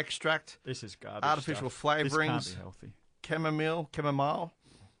extract, This is garbage. artificial stuff. flavourings, This can't be healthy. chamomile,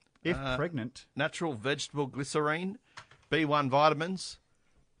 If pregnant, natural vegetable glycerine, B1 vitamins,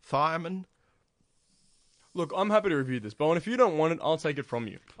 thiamine. Look, I'm happy to review this, Bowen. If you don't want it, I'll take it from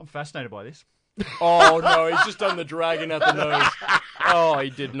you. I'm fascinated by this. Oh no, he's just done the dragon at the nose. Oh, he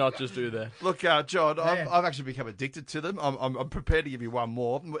did not just do that. Look, John, I've actually become addicted to them. I'm prepared to give you one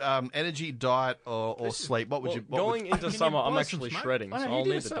more. Energy, diet, or sleep. What would Well, you? What going would, into Can you summer, buy I'm some actually smoke? shredding, I know, so you I'll do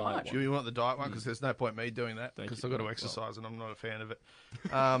need it the so diet much. one. you want the diet one because there's no point me doing that Thank because you. I've got to exercise and I'm not a fan of it.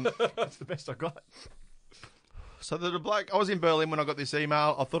 That's the best I got. So the bloke, I was in Berlin when I got this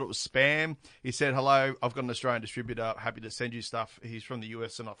email. I thought it was spam. He said, "Hello, I've got an Australian distributor. Happy to send you stuff." He's from the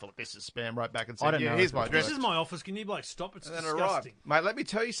US, and I thought this is spam. Right back and I said, don't "Yeah, know here's if my it address." This is my office. Can you stop? It's And then it arrived. disgusting. Mate, let me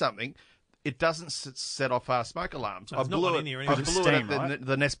tell you something. It doesn't set off smoke alarms. There's not one in here anyway. I It's blew steam, it at right?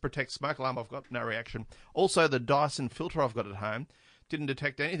 the Nest Protect smoke alarm. I've got no reaction. Also, the Dyson filter I've got at home didn't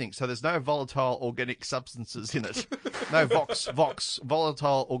detect anything. So there's no volatile organic substances in it. No Vox,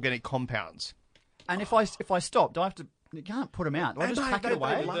 volatile organic compounds. And if I stop, do I have to? You can't put them out. Do I just pack it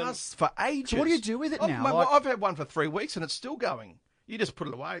away? They last for ages. So what do you do with it now? Mate, Like- I've had one for 3 weeks and it's still going. You just put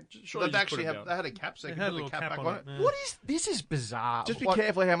it away. Surely They just actually put it have. down. They had a cap, so you It can had a put the little cap cap back on on it. it. yeah. What is this? Is bizarre. Just be What-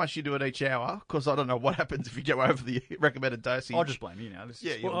 careful how much you do at each hour, because I don't know what happens if you go over the recommended dosage. I'll just blame you now. This is-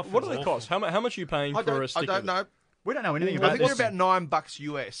 Yeah, you- Well, What do they awful. cost? How much are you paying I for a stick? don't of it? know. we don't know anything I about think this. they're about $9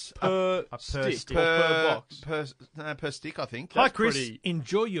 US Per per stick stick. or per box. per stick. I think. Hi, That's Chris. pretty-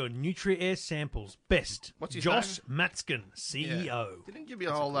 Enjoy your NutriAir samples. Best. What's his Josh Matzkin, Yeah. CEO. Didn't give you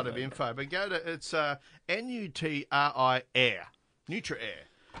a whole lot of info, but go to it's NUTRI Air, NutriAir.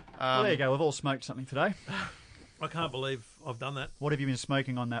 Well, there you go. We've all smoked something today. I can't believe I've done that. What have you been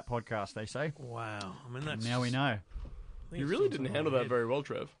smoking on that podcast? They say. Wow. I mean, that's Now we know. You really didn't handle that very well,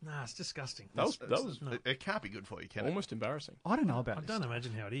 Trev. Nah, it's disgusting. That was It can't be good for you, can it? almost embarrassing. I don't know about I this. don't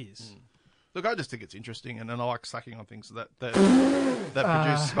imagine how it is. Look, I just think it's interesting, and I like sucking on things that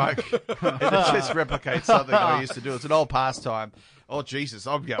produce smoke. It just replicates something that I used to do. It's an old pastime. Oh Jesus,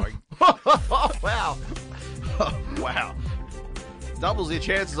 I'm going. Wow. Wow, doubles your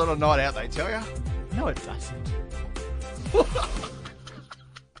chances on a night out. They tell you. No, it doesn't.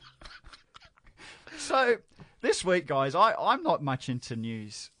 So this week, guys, I'm not much into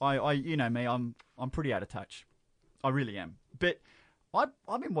news. I you know me, I'm pretty out of touch. I really am. But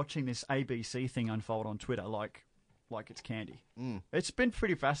I've been watching this ABC thing unfold on Twitter like it's candy. It's been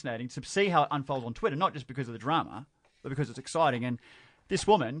pretty fascinating to see how it unfolds on Twitter, not just because of the drama, but because it's exciting. And this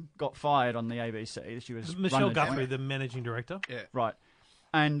woman got fired on the ABC. She was Michelle running the- Guthrie, the managing director. Yeah. right?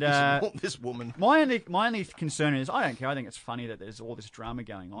 And This woman. my only concern is I don't care. I think it's funny that there's all this drama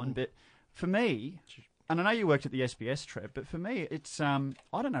going on. But for me, and I know you worked at the SBS, Trev, but for me, it's I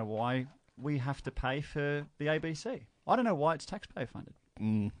don't know why we have to pay for the ABC. I don't know why it's taxpayer funded. I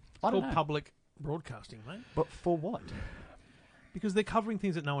don't Called know. public broadcasting, mate. But for what? Because they're covering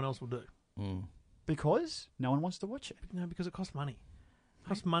things that no one else will do. Because no one wants to watch it. No, because it costs money. It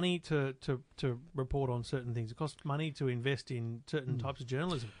costs money to report on certain things. It costs money to invest in certain types of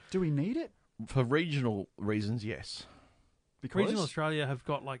journalism. Do we need it? For regional reasons, yes. Because Regional Australia have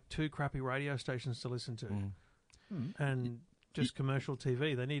got like 2 crappy radio stations to listen to. And just commercial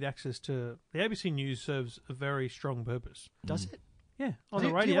TV. They need access to... The ABC News serves a very strong purpose. Does it? Yeah, on Do the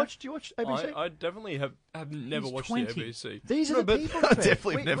you radio. do you watch ABC? I definitely have never He's watched 20. the ABC. These are the people. I Trev.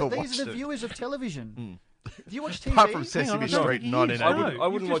 definitely never These watched are the it. viewers of television. Do you watch TV? Apart from Hang on, Sesame I don't Street think he is. 1980. I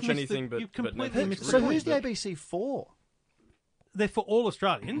wouldn't You've watch just missed anything you've but completely Netflix. missed So the who's point. the ABC for? They're for all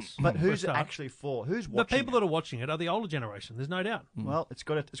Australians. But for a who's it start. actually for? Who's The watching? people that are watching it are the older generation. There's no doubt. Well, it's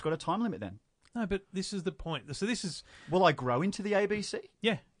got a time limit then. No, but this is the point. So this is... Will I grow into the ABC?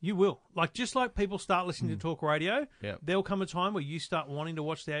 Yeah, you will. Just like people start listening to talk radio, Yeah. there'll come a time where you start wanting to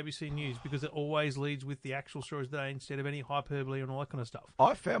watch the ABC News because it always leads with the actual stories of the day instead of any hyperbole and all that kind of stuff.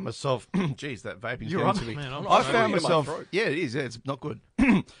 I found myself, geez, that vaping's You're getting on- to me. Man, I'm I sorry. found It's in my myself, throat. yeah, it is. Yeah, it's not good.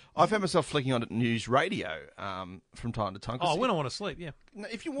 I found myself flicking on news radio from time to time. 'cause Oh, when I want to sleep, yeah.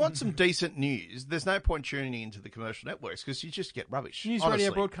 if you want some decent news, there's no point tuning into the commercial networks because you just get rubbish. News honestly.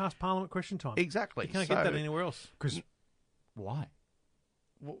 radio broadcast Parliament question time. Exactly. You can't So- get that anywhere else. Why?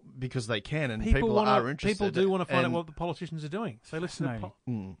 Well, because they can and People people wanna, are interested. People do want to find out and- what the politicians are doing. So listen to...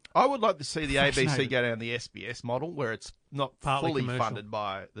 Fascinating. I would like to see the ABC Fascinating. go down the SBS model where it's not Partly fully commercial. funded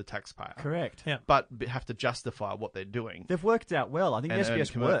by the taxpayer. Correct. Yeah. But have to justify what they're doing. They've worked out well. I think And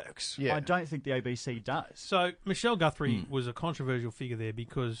SBS earn commer- works. Yeah. I don't think the ABC does. So Michelle Guthrie was a controversial figure there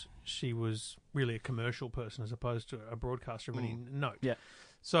because she was really a commercial person as opposed to a broadcaster of any note. Yeah.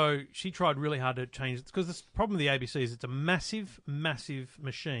 So she tried really hard to change it because the problem with the ABC is it's a massive, massive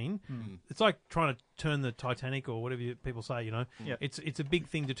machine. It's like trying to turn the Titanic or whatever people say. You know, Yeah. it's a big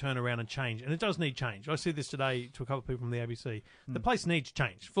thing to turn around and change, and it does need change. I said this today to a couple of people from the ABC. The place needs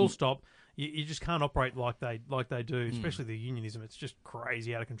change. Full stop. You just can't operate like they do, especially the unionism. It's just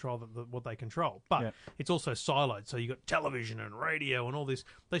crazy out of control what they control. But Yeah. it's also siloed. So you've got television and radio and all this.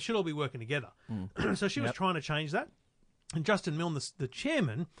 They should all be working together. So she was trying to change that. And Justin Milne, the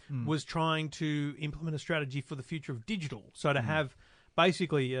chairman, was trying to implement a strategy for the future of digital. So to have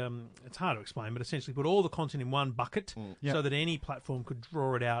basically, it's hard to explain, but essentially put all the content in one bucket so that any platform could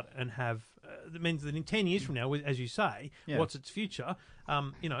draw it out and have, that means that in 10 years from now, as you say, Yeah. what's its future?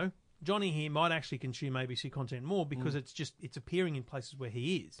 Johnny here might actually consume ABC content more because it's appearing in places where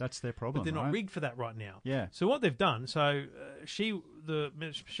he is. That's their problem. But they're not right? rigged for that right now. Yeah. So what they've done,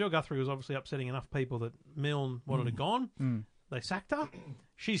 Michelle Guthrie was obviously upsetting enough people that Milne wanted her gone. They sacked her.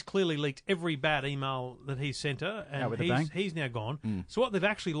 She's clearly leaked every bad email that he's sent her, Out and with a bang. he's now gone. So what they've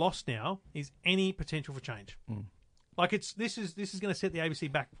actually lost now is any potential for change. Like this is going to set the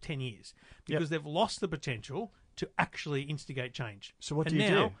ABC back 10 years because they've lost the potential to actually instigate change. So what and do you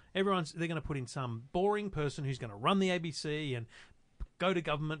now, do? they're going to put in some boring person who's going to run the ABC and go to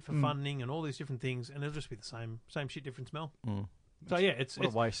government for funding and all these different things, and it'll just be the same shit, different smell. So yeah, it's What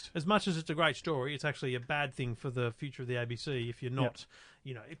a waste. As much as it's a great story, it's actually a bad thing for the future of the ABC if you're not,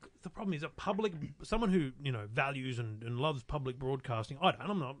 the problem is someone who values and loves public broadcasting. I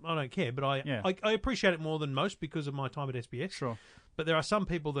don't care, but I appreciate it more than most because of my time at SBS. Sure. But there are some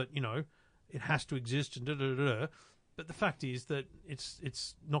people that it has to exist and da-da-da-da. But the fact is that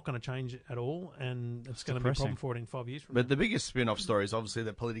it's not going to change at all, and it's going to be a problem depressing. for it in 5 years from But now. the biggest spin-off story is obviously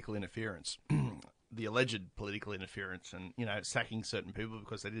the political interference, the alleged political interference, and sacking certain people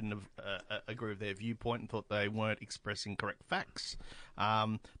because they didn't agree with their viewpoint and thought they weren't expressing correct facts.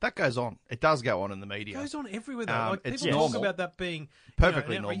 That goes on. It does go on in the media. It goes on everywhere, though. It's People talk normal. about that being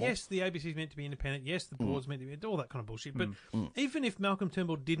Perfectly now, normal. Yes, the ABC is meant to be independent. Yes, the board's meant to be all that kind of bullshit. But even if Malcolm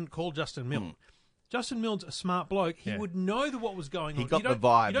Turnbull didn't call Justin Milne, Justin Milne's a smart bloke. He would know what was going on. He got you don't, the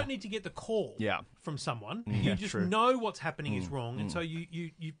vibe. You don't need to get the call from someone. You just true. know what's happening is wrong, and so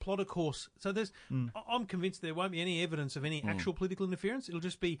you plot a course. So I'm convinced there won't be any evidence of any actual political interference. It'll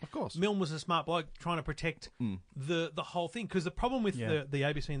just be, Of course. Milne was a smart bloke trying to protect the whole thing. Because the problem with the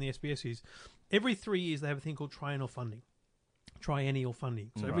ABC and the SBS is every 3 years they have a thing called triennial funding. Triennial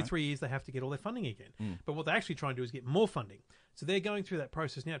funding. So every 3 years they have to get all their funding again. But what they actually try and do is get more funding. So they're going through that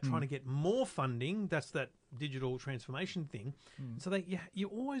process now, trying to get more funding. That's that digital transformation thing. So you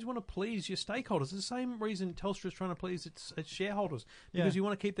always want to please your stakeholders. It's the same reason Telstra is trying to please its shareholders because you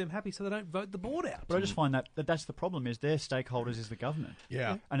want to keep them happy so they don't vote the board out. But I just find that's the problem is their stakeholders is the government.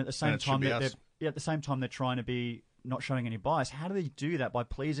 Yeah. And at the same it should time be that us. at the same time they're trying to be not showing any bias. How do they do that by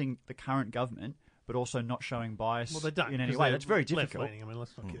pleasing the current government but also not showing bias Well, they don't in any 'cause way? they're That's very difficult. left-leaning. I mean,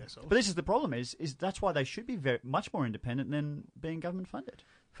 let's not kid ourselves. But this is the problem is that's why they should be much more independent than being government funded.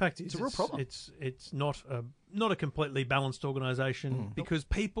 Fact is, It's a real problem. It's not not a completely balanced organisation because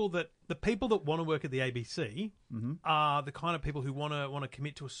the people that want to work at the ABC are the kind of people who want to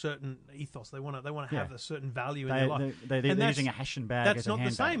commit to a certain ethos. They want to have a certain value in their life. They're using a Hessian bag. That's as a not the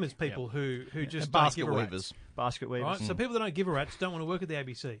handbag. same as people who just don't Basket give a weavers. rat's. Basket weavers. Right? So people that don't give a rat's don't want to work at the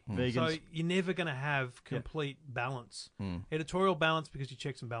ABC. Vegans. So you're never going to have complete balance. Editorial balance because you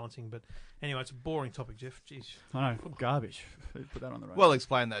checks and balancing. But anyway, it's a boring topic, Jeff. Jeez. I know, garbage. Put that on the road. Well,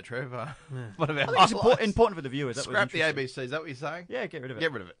 explain that, Trev. What about I think it's important for the viewers. That Scrap was the interesting. ABC. Is that what you're saying? Yeah, get rid of it.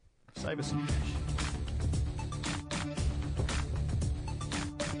 Get rid of it. Save us some cash.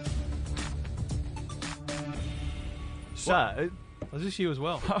 So, Was this you as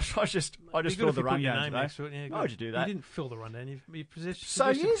well? I just Be good filled if the you put your rundown name today. next to it. Yeah, Why good. would you do that? You didn't fill the rundown. You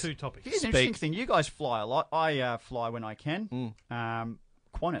So suggested two topics. Here's an interesting thing. You guys fly a lot. I fly when I can.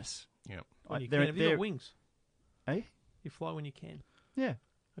 Qantas. Yeah. When you they're- can. Have you they're- got wings? Eh? You fly when you can. Yeah.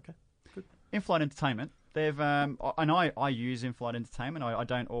 Okay. Good. In-flight entertainment. They've and I use in-flight entertainment. I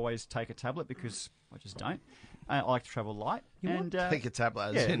don't always take a tablet because I just don't. I like to travel light. what? Take a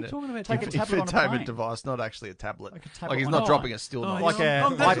tablet. Yeah. As in What are you talking about? Take a tablet on a infotainment plane. device, not actually a tablet. Like a tablet Like he's on not a dropping plane. a still Oh, knife. Like yeah.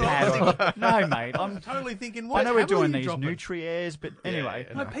 a That's what I was iPad. No, mate. I'm totally thinking. I What know we're tablet are doing you these dropping? Nutri-Airs, but anyway.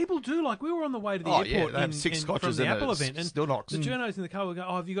 Yeah, No, people do. Like, we were on the way to the Oh, airport yeah, they have in, 6 in, scotches from the in Apple a event, and still knocks. the journos in the car were going,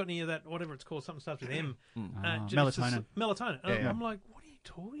 "Oh, have you got any of that? Whatever it's called, something starts with M." Melatonin. Melatonin. Yeah. And I'm like, what are you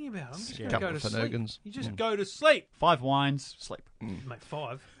talking about? I'm just going to Couple go of to sleep. Finnegan's. You just go to sleep, 5 wines, sleep. mate.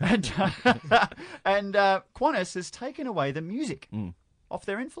 5. And Qantas has taken away the music off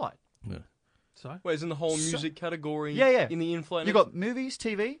their in-flight. So Wait, is in the whole music category? Yeah. In the in-flight. You've got movies,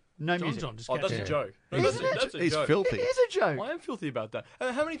 TV, no music. John just Oh, that's catch a it. joke. No, Isn't that's a He's joke. filthy. It is a joke. I am filthy about that.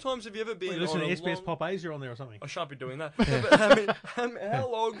 How many times have you ever What, been you listen on to a SBS long... Pop A's, you're on there or something. I shan't be doing that. But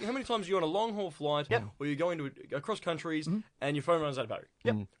how many times are you on a long haul flight, or you're going to across countries, and your phone runs out of battery?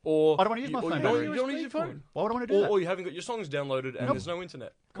 Yep. Or I don't wanna use my or phone You battery. don't want to use your phone. Why would I want to do that? Or you haven't got your songs downloaded, and there's no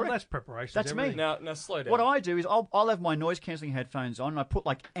internet. Well, that's preparation. That's me. Now slow down. What I do is I'll have my noise cancelling headphones on, and I put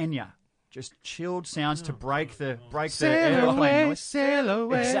like Enya, just chilled sounds to break the airplane noise. Sail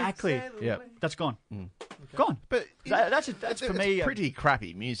away. Exactly. Yeah. That's gone. Gone. But That's for it's me. pretty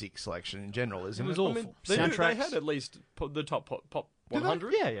crappy music selection in general, isn't It was it? awful. I mean, they Soundtracks. had at least the top pop they?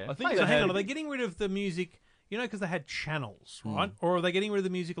 100. Yeah. I think Mate, they So hang had. on, are they getting rid of the music? You know, because they had channels, right? Or are they getting rid of the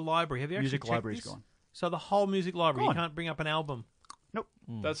music library? Have you actually Music checked library's this? gone. So the whole music library, Gone. you can't bring up an album. Nope.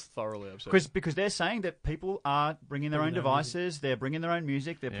 That's thoroughly upsetting. Because they're saying that people are bringing their own Bringing their own devices, they're bringing their own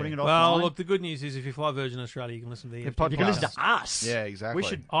music, they're putting it Well, offline. look, the good news is if you fly Virgin Australia, you can listen to the podcast. You can listen to us. Yeah, exactly. We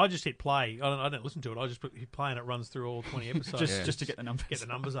should I just hit play. I don't listen to it. I just hit play and it runs through all 20 episodes. just to get the numbers. Get the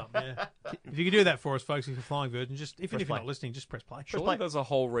numbers up. Yeah. If you could do that for us, folks, if you're flying Virgin, just even if you're play. not listening, just press play. Surely that's a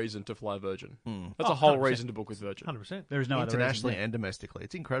whole reason to fly Virgin. That's Oh, a whole 100%. reason to book with Virgin. 100%. There is no other internationally reason. and domestically.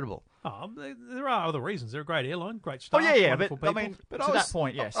 It's incredible. Oh, there are other reasons. They're a great airline, great Oh staff, yeah, wonderful but I people. mean, But to I was, that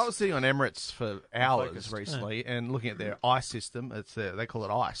point, yes. I was sitting on Emirates for hours focused. recently and looking at their ICE system. It's they call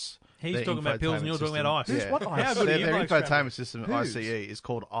it ICE. He's Their talking about pills and infotainment you're talking system. about ice. Who's what ICE? How good are you Their blokes travelling? infotainment system, Whose? ICE, is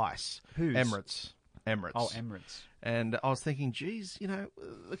called ICE. Whose? Emirates. Oh, Emirates. And I was thinking, geez,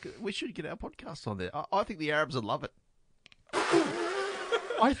 look, we should get our podcast on there. I think the Arabs would love it.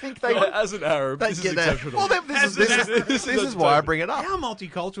 I think they. As an Arab, They this is get that. exceptional. Well, this is why I bring it up. How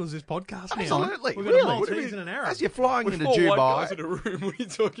multicultural is this podcast now? Absolutely. We've got Really? a What do you Maltese and an Arab. As you're flying With into 4 white guys Dubai, in a room, what are you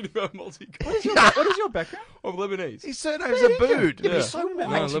talking about multicultural? What is your background? I'm Lebanese. his surname's Abood. Yeah, Yeah. so Talking about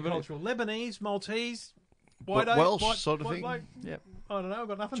white. No, multicultural. Lebanese, Maltese, white Welsh white, sort of white thing. bloke. Yep. I don't know, I've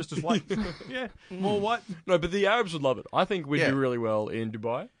got nothing. Just as white. Yeah, more white. No, but the Arabs would love it. I think we'd Yeah. do really well in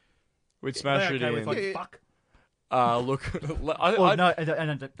Dubai. We'd smash They're it okay in. with like Yeah. fuck. Look, Well, no, they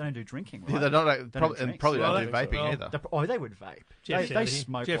don't do drinking, right? Yeah, they're not, don't probably, drink. and probably Well, don't do that's- vaping well, either. They would vape. Jeff's they out of here.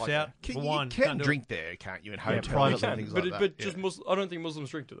 smoke Jeff's like out. that. For You one, can can't do it. drink there, can't you? In private. hotels You and can, things but like that. but yeah. just I don't think Muslims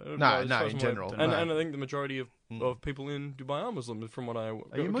drink to that. No, As no, far as in I'm aware. general, And, no. and I think the majority of people in Dubai are Muslim, from what I. Are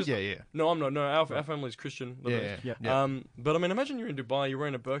you Muslim? Yeah. No, I'm not. No, our family's Christian. Yeah. Yeah. Yeah. But I mean, imagine you're in Dubai, you're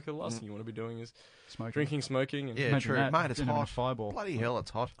wearing a burqa. The last thing you want to be doing is Smoking. drinking, smoking. And Yeah, Imagine true. that, Mate, it's then having a hot. fireball. Bloody hell,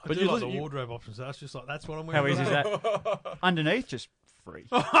 it's hot. I But do you like listen- the you- wardrobe options. That's just like that's what I'm wearing. How easy is that? Underneath, just free.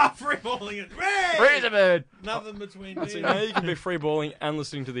 Free balling it. Free as a bird. Nothing between So me. now you can be free balling and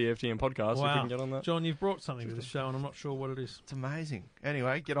listening to the FTM podcast if we Wow, can get on that. John, you've brought something to the show, and I'm not sure what it is. It's amazing.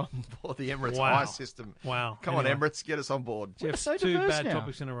 Anyway, get on board the Emirates Wow. ICE system. Wow. Come Anyway, on, Emirates, get us on board. We're Jeff's so two diverse bad now.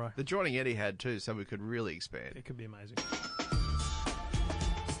 topics in a row. The joining Eddie had too, so we could really expand. It could be amazing.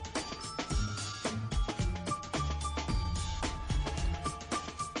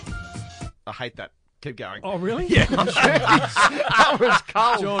 I hate that. Keep going. Oh, really? Yeah, I'm sure. That was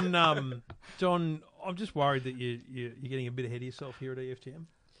cold. John, I'm just worried that you're getting a bit ahead of yourself here at EFTM.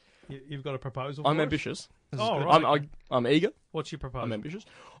 You've got a proposal. I'm for us? ambitious. Oh, right. I'm eager. What's your proposal? I'm ambitious.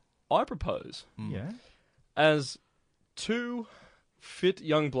 I propose Yeah. as two fit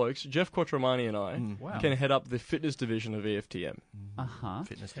young blokes, Jeff Quattromani and I, Wow. can head up the fitness division of EFTM. Uh-huh.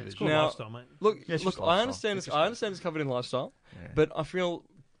 Fitness It's division. called Now- lifestyle, mate. Look, Yeah, it's look. just I lifestyle. understand. It's I understand it's covered in lifestyle, but I feel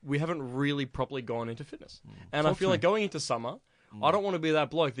we haven't really properly gone into fitness. And I feel like going into summer, I don't want to be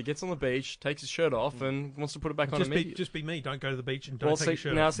that bloke that gets on the beach, takes his shirt off, and wants to put it back on immediately. Just be me. Don't go to the beach and don't Well, take see, your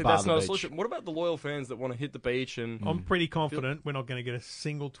shirt now, off. see, Bar that's the not a beach. solution. What about the loyal fans that want to hit the beach and? I'm pretty confident we're not going to get a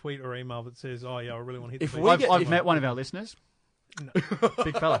single tweet or email that says, "Oh yeah, I really want to hit If the we beach." get- I've met one of our listeners.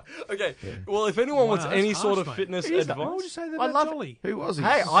 Big fella. Okay, well, if anyone wants that's any harsh, sort of mate. fitness Why would advice, you say that I about love it. Jolly? Who was he?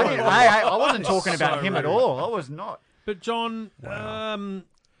 Hey, I wasn't talking about So him at rude. all. I was not. But John,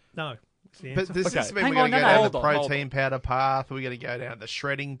 no. It's the But answer. does Okay. this mean Hang we're going on, to no, go no. down the Hold on. protein powder path? We're going to go down the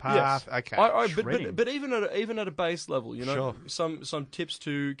shredding path? Okay. Shredding. but even at a base level, you know, Sure. some tips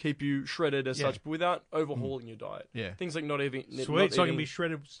to keep you shredded as Yeah. such, but without overhauling your diet. Yeah. Things like not even Sweet, not so I can eating- be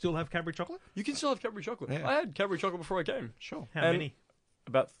shredded, still have Cadbury chocolate? You can still have Cadbury chocolate. Yeah. I had Cadbury chocolate before I came. Sure. How And- many?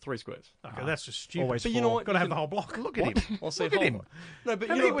 About 3 squares. Okay, that's just stupid. Always But you know four. what? Got to You have the can- whole block. Look at him. I'll say Look at hold him. on. No, but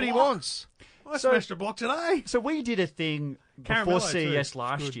How you many know what he wants? I smashed a block today. So we did a thing before Caramello too. CES It's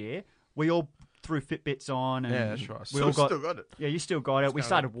last good. year. We all threw Fitbits on, and Yeah, that's right. we all got. Still got it. Yeah, you still got it. We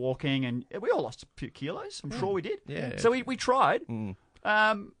started walking, and we all lost a few kilos. I'm sure we did. Yeah. So we tried,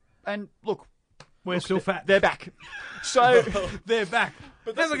 and look, We're still fat. they're back. So They're back.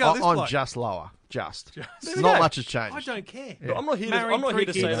 But have a go at this On bloke. just lower. Just. There Not we go. much has changed. I don't care. But I'm not here. Married, I'm not here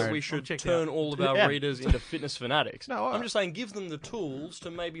to 3 say kids. that we I'm should checked turn out. all of our Yeah. readers into fitness fanatics. No, I'm just saying, give them the tools to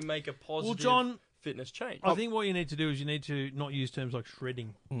maybe make a positive John, fitness change. I think what you need to do is you need to not use terms like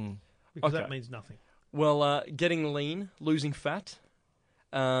shredding. Because Okay. that means nothing. Well, getting lean, losing fat,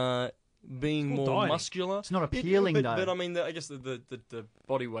 being It's more called dieting. muscular. It's not appealing, but, though. But I mean, I guess the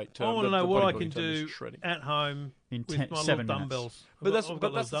body weight term. I want to the know what I bodybuilding can term is do shredding. at home In with 10 my 7 little minutes. dumbbells. But that's I've got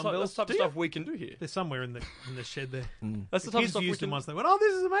but that's little the dumbbells. type of stuff we can do here. They're somewhere in the shed there. That's the The type of kids stuff we used them can. once. They went, "Oh,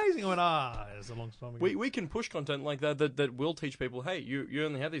 this is amazing." I went, "It's a long time ago." We can push content like that will teach people. Hey, you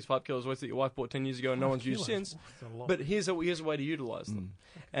only have these 5 kilos weights that your wife bought 10 years ago and no one's used kilos. since. That's a lot. But here's a way to utilize them.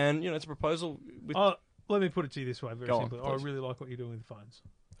 And it's a proposal. With, Oh, let me put it to you this way, very Go on, simply. I please. really like what you're doing with the phones.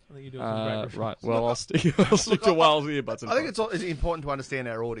 I think you're doing some great right. reference. Well, I'll stick to Wales earbuds. I think it's important to understand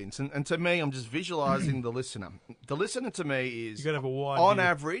our audience. And to me, I'm just visualising the listener. The listener to me is, You got to have a wide on view.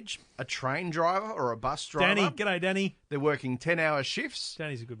 average, a train driver or a bus driver. Danny, g'day, Danny. They're working 10-hour shifts.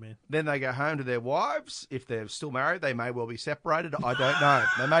 Danny's a good man. Then they go home to their wives. If they're still married, they may well be separated. I don't know.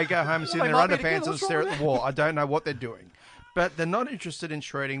 They may go home and sit in their might be underpants together. and What's stare wrong at the wall. I don't know what they're doing. But they're not interested in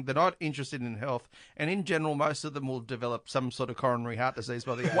shredding. They're not interested in health. And in general, most of them will develop some sort of coronary heart disease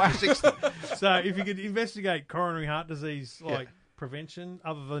by the age of 60. So if you could investigate coronary heart disease, like prevention,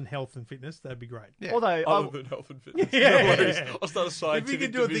 other than health and fitness, that'd be great. Yeah. Although, Other than health and fitness. Yeah. No worries. I'll start a If scientific you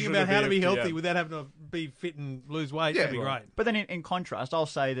could do a thing division about of how to be EFTM. healthy without having to be fit and lose weight, Yeah, that'd be right. great. but then in contrast, I'll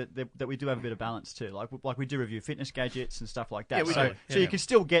say that we do have a bit of balance too. Like we do review fitness gadgets and stuff like that. Yeah, we so do. so Yeah. you can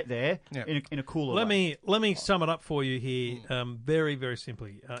still get there Yeah. in a cooler Let way. me sum it up for you here, very, very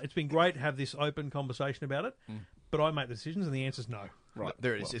simply. It's been great to have this open conversation about it, but I make the decisions, and the answer's no. Right.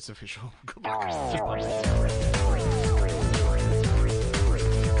 There it is. It's official. Good luck.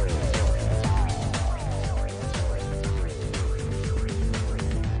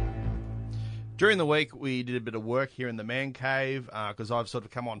 During the week, we did a bit of work here in the Man Cave because I've sort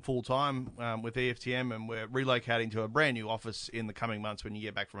of come on full time with EFTM, and we're relocating to a brand new office in the coming months when you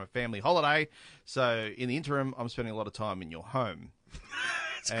get back from a family holiday. So in the interim, I'm spending a lot of time in your home.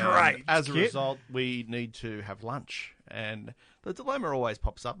 It's great. As a Kit. result, we need to have lunch, and the dilemma always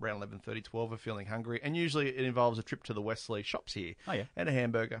pops up around 11:30, 12. We're feeling hungry, and usually it involves a trip to the Wesley shops here. Oh, yeah. And a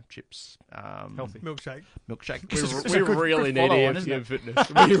hamburger, chips, Healthy. Milkshake. milkshake. It's We a good- really good need follow-on, isn't EFTM it? fitness.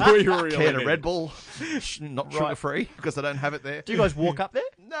 We really Can need of Red it. Bull, not sugar free because I don't have it there. Do you guys walk up there?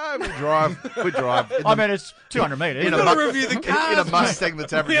 No, we drive. We drive. I mean, it's 200 metres. in a, gotta mu- review the in cars, a Mustang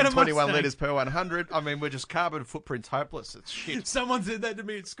that's We had averaging a 21 Mustang. litres per 100. I mean, we're just carbon footprints hopeless. It's shit. Someone said that to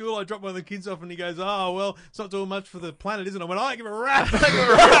me at school. I dropped one of the kids off, and he goes, "Oh, well, it's not doing much for the planet, isn't it?" I went, "I give a rap."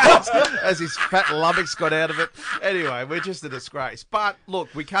 As his fat lummox got out of it. Anyway, we're just a disgrace. But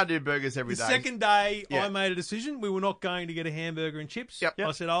look, we can't do burgers every The day. second day, Yeah. I made a decision. We were not going to get a hamburger and chips. Yep.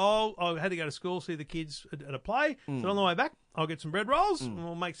 I said, I had to go to school, see the kids at a play. So on the way back, I'll get some bread rolls and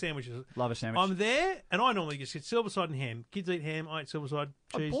we'll make sandwiches. Love a sandwich. I'm there, and I normally just get silverside and ham. Kids eat ham, I eat silverside,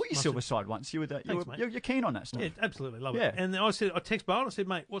 I cheese. bought you mustard. Silverside once. You were that. Thanks, mate. You're keen on that stuff. Yeah, absolutely, love Yeah. it. And I text Bowen, I said,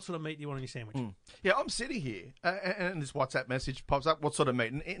 mate, what sort of meat do you want on your sandwich? Yeah, I'm sitting here, and this WhatsApp message pops up. What sort of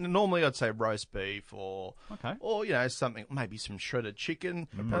meat? And normally I'd say roast beef Okay. or something, maybe some shredded chicken.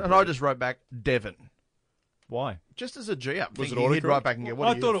 And I just wrote back Devon. Why? Just as a G-up. Was it He'd autocorrect? right back and go, what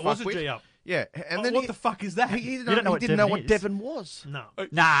I are you, thought it was a fuckwit? G-up. Yeah. And then what the fuck is that? he didn't don't know he what didn't know Devon what is. Devon was. No.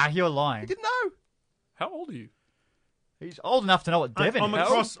 Nah, you're lying. He didn't know. How old are you? He's old enough to know what Devon I'm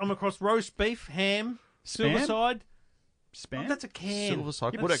is. across roast beef, ham, Spam? Silverside. Spam? Oh, that's a can. Silver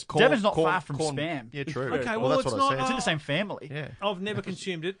side. Yeah, What but a corn, Devon's not corn, far from corn. Spam. Yeah, true. Okay, well, well, that's it's what I not- said. It's in the same family. Yeah. I've never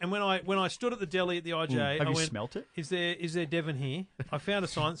consumed it, and when I stood at the deli at the IGA, Have I you went, smelt it? Is there Devon here? I found a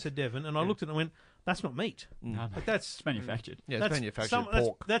sign that said Devon, and I looked at it and went, that's not meat. Like that's It's manufactured. Yeah, it's that's manufactured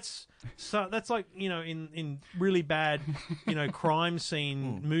pork. That's like in really bad crime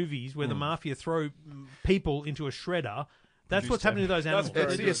scene movies where the mafia throw people into a shredder. That's what's happening to those animals.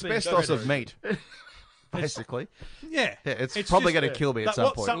 It's the asbestos of meat, basically. Yeah, Yeah, it's It's probably just- going to kill me at But some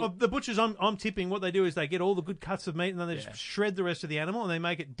what point. some of the butchers I'm tipping what they do is they get all the good cuts of meat and then they just shred the rest of the animal and they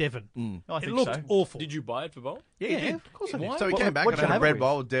make it Devon. I It think looked so. awful. Did you buy it for bowl? Yeah, Yeah, he did. of course I did. So he What- came back what'd and you had a have bread with?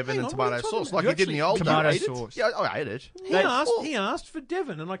 bowl with Devon and Hang on, what are tomato you talking sauce, about? like he did in the old Tomato days. sauce. Yeah, I ate it. He asked for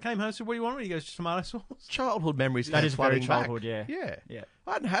Devon, and I came home and said, "What do you want?" He goes, "Just tomato sauce." Childhood memories. That came is very flooding back. childhood, yeah. Yeah. Yeah.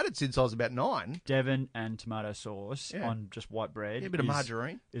 I hadn't had it since I was about 9. Devon and tomato sauce Yeah. on just white bread. Yeah, a bit of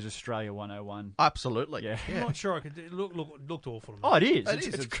margarine. Is Australia 101. Absolutely. Yeah. I'm not sure I could. It looked awful to me. Oh, it is. It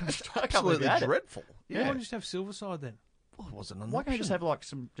is. It's absolutely dreadful. Why Yeah. don't you just have Silverside then? Well, it wasn't an Why can't you just option. have like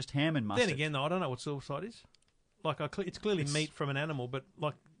some just ham and mustard? Then again, though, I don't know what Silverside is. Like, it's clearly meat from an animal, but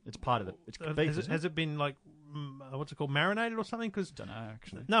like, It's part of it. It's beef. has it been like what's it called, marinated or something? Because don't know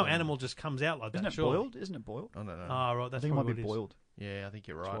actually. no animal just comes out like Isn't that. it surely. boiled? Isn't it boiled? I don't know. Ah, right. I That's think it might probably be what it is. boiled. Yeah, I think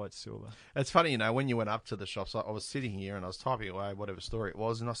you're That's right. why it's silver. It's funny, when you went up to the shops, I was sitting here and I was typing away whatever story it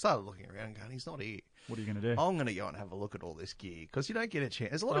was, and I started looking around and going, he's not here. What are you going to do? I'm going to go and have a look at all this gear because you don't get a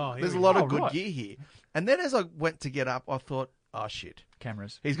chance. There's a lot Oh, of, here there's a we lot go. of good Oh, right. gear here. And then as I went to get up, I thought, oh, shit.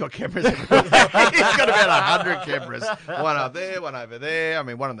 Cameras. He's got cameras everywhere. He's got about 100 cameras. One up there, one over there. I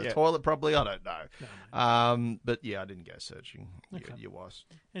mean, one in the toilet probably. I don't know. But yeah, I didn't go searching. Okay. You was.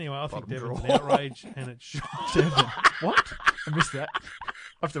 Anyway, I think Bottom Devon's an drawer. outrage, and it should. What? I missed that.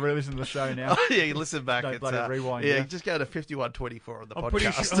 I have to re-listen to the show now. Yeah, you listen back. Don't It's, bloody rewind, Yeah, yeah. just go to 5124 on the I'm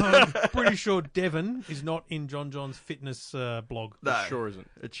podcast. pretty sure Devon is not in John John's fitness blog. No, Sure isn't.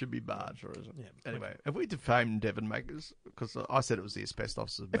 it should be barred. Sure isn't. Yeah. Anyway, have we defamed Devon makers? Because I said it was the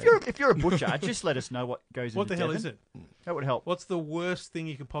asbestos of If you're a butcher, just let us know what goes What the into hell Devon. is it? That would help. What's the worst thing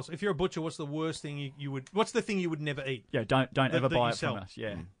you could possibly? If you're a butcher, what's the worst thing you would? What's the thing you would never eat? Yeah, don't ever that buy you it sell. from us.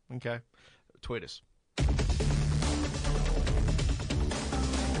 Yeah. Okay. Tweet us.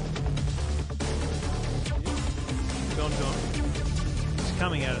 John is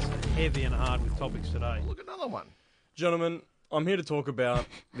coming at us heavy and hard with topics today. Look, another one. Gentlemen, I'm here to talk about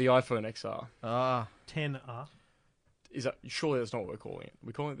the iPhone XR. 10R. Is that surely that's not what we're calling it?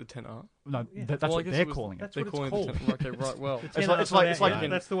 We're calling it the 10R. No, Yeah. that's Well, I what guess they're it was- calling it. That's They're what it's calling it called. the 10. Okay, right. Well, The It's 10 like- it's like- that's it's like- coming out.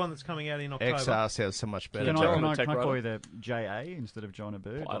 That's the one that's coming out in October. XR sounds so much better. Can John, I, can the I, tech can I call writer. you the JA instead of John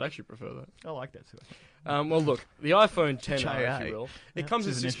Abird? I'd actually prefer that. I like that too. Well, look, the iPhone 10R, if JA. you will, it comes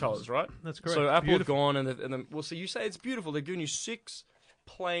in His 6 initials. colours, right? That's correct. So Apple have Beautiful. gone and well, so you say it's beautiful. They're giving you 6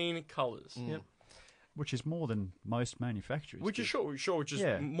 plain colours, Yep. Which is more than most manufacturers. which do. is sure, which is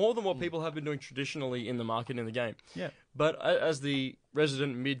Yeah. more than what people have been doing traditionally in the market in the game. Yeah. But as the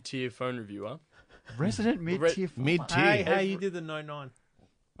resident mid-tier phone reviewer, Resident mid-tier. Mid-tier. Hey, you did the Note 9.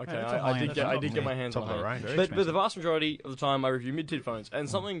 okay, that's a I high-end did get phone. my hands Top on of the it. range. Very But the expensive. vast majority of the time, I review mid-tier phones, and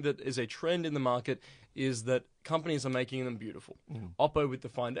something that is a trend in the market is that companies are making them beautiful. Oppo with the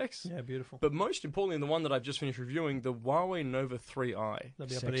Find X, Yeah, beautiful. but most importantly, the one that I've just finished reviewing, the Huawei Nova 3i. They'll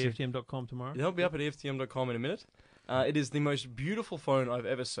be up Sexy. at EFTM.com tomorrow. They'll be up at EFTM.com in a minute. It is the most beautiful phone I've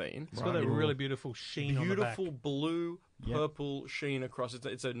ever seen. It's got that really beautiful sheen on the Beautiful back. blue, purple sheen across.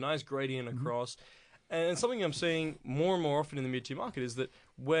 It's a nice gradient across. And something I'm seeing more and more often in the mid-tier market is that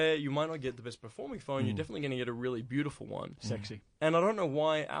where you might not get the best performing phone, you're definitely going to get a really beautiful one. Sexy. And I don't know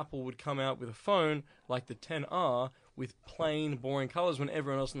why Apple would come out with a phone like the 10R with plain, boring colors when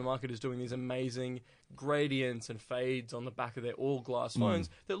everyone else in the market is doing these amazing gradients and fades on the back of their all-glass phones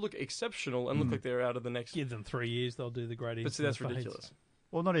that look exceptional and look like they're out of the next... Give them 3 years, they'll do the gradients. But see, and that's the fades. ridiculous.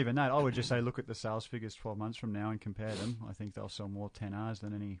 Well, not even that. I would just say look at the sales figures 12 months from now and compare them. I think they'll sell more 10Rs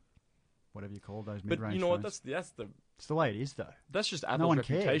than any, whatever you call those But mid-range you know what? phones. That's It's the way it is, though. just No Apple's one cares.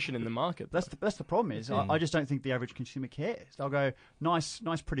 reputation in the market. That's the problem is I just don't think the average consumer cares. They'll go, nice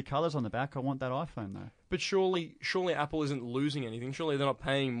pretty colours on the back. I want that iPhone, though. But surely Apple isn't losing anything. Surely they're not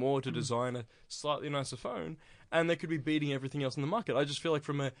paying more to design a slightly nicer phone, and they could be beating everything else in the market. I just feel like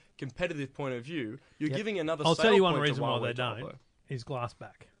from a competitive point of view, you're giving another. I'll sale tell you one point to reason why Huawei they to Oppo. don't is glass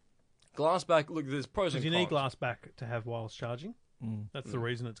back. Glass back. Look, there's pros and Because you cons. need glass back to have wireless charging. That's the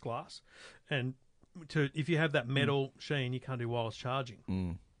reason it's glass. And if you have that metal sheen, you can't do wireless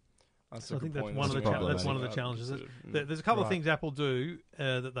charging. That's I a think good that's point. one of the problem. that's one of the challenges. There's a couple of things Apple do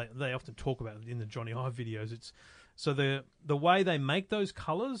that they often talk about in the Johnny Ive videos. It's so the way they make those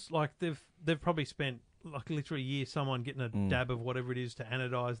colours, like they've probably spent like literally a year someone getting a dab of whatever it is to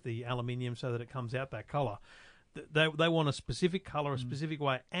anodize the aluminium so that it comes out that colour. They want a specific colour, a specific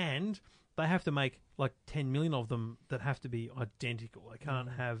way, and they have to make like 10 million of them that have to be identical. They can't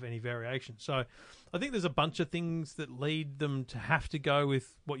have any variation. So I think there's a bunch of things that lead them to have to go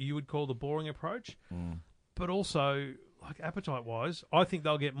with what you would call the boring approach. But also, like appetite-wise, I think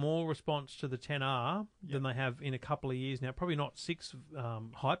they'll get more response to the 10R than they have in a couple of years now. Probably not 6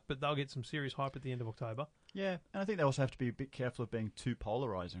 hype, but they'll get some serious hype at the end of October. Yeah, and I think they also have to be a bit careful of being too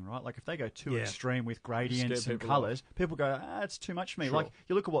polarising, right? Like if they go too extreme with gradients and colours, people go, it's too much for me. Like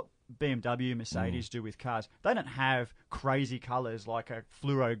you look at what BMW, Mercedes do with cars. They don't have crazy colours like a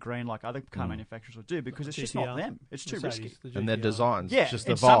fluoro green like other car manufacturers will do because it's just not them. It's too risky. And their designs just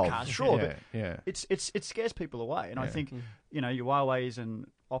in evolve. some cars, sure, but it scares people away. And I think, your Huawei's and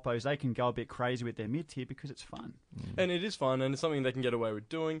Oppos, they can go a bit crazy with their mid-tier because it's fun. And it is fun, and it's something they can get away with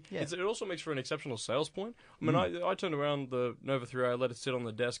doing. Yeah. It also makes for an exceptional sales point. I mean, I turned around the Nova 3i, let it sit on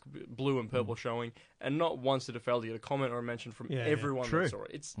the desk, blue and purple showing, and not once did it fail to get a comment or a mention from everyone that saw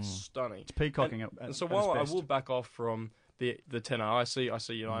it. It's stunning. It's peacocking and so while I will back off from the 10R, I see,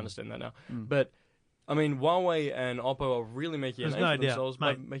 I understand that now. But I mean, Huawei and Oppo are really making a name for themselves.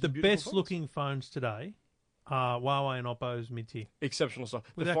 Mate, the best-looking phones today are Huawei and Oppo's mid-tier. Exceptional stuff.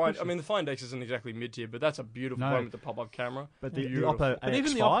 The Find X isn't exactly mid-tier, but that's a beautiful phone with the pop-up camera. But the Oppo but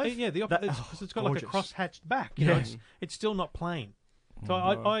even the AX5? Oppo, because it's got like a cross-hatched back. You know, it's still not plain. So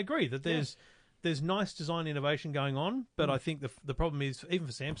I agree that there's nice design innovation going on, but I think the problem is, even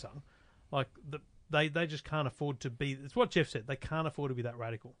for Samsung, like they just can't afford to be. It's what Jeff said. They can't afford to be that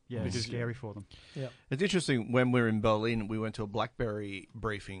radical. Yeah, it's scary for them. Yeah, it's interesting. When we were in Berlin, we went to a BlackBerry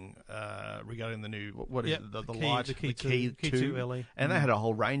briefing regarding the new the light, the Key 2 LE, and they had a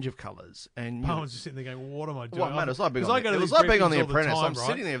whole range of colours. And I was just sitting there going, "What am I doing?" Well, man, it's like being on The Apprentice. I'm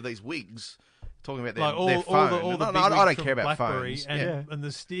sitting there with these wigs. Talking about their phone. I don't care about phones. And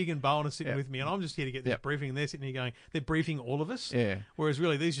the Stig and Bowen are sitting with me, and I'm just here to get this briefing, and they're sitting here going, they're briefing all of us. Yeah. Whereas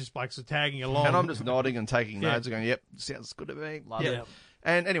really, these just blokes are tagging along. And I'm just nodding and taking notes and going, yep, sounds good to me. Love it.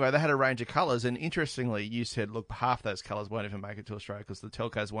 And anyway, they had a range of colours, and interestingly, you said, look, half those colours won't even make it to Australia because the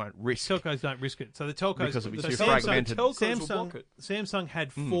telcos won't risk. Telcos don't risk it. So the telcos because it'll be too fragmented. Samsung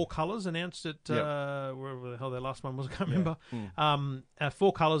had 4 colours, announced it wherever the hell their last one was, I can't remember.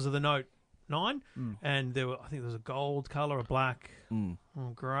 4 colours of the Note 9, and I think there was a gold colour, a black,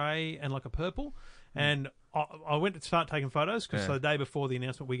 grey, and like a purple. And I went to start taking photos because the day before the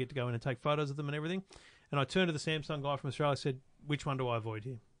announcement, we get to go in and take photos of them and everything. And I turned to the Samsung guy from Australia, said, "Which one do I avoid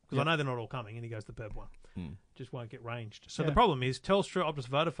here? Because I know they're not all coming." And he goes, "The purple one, just won't get ranged." So the problem is Telstra, Optus,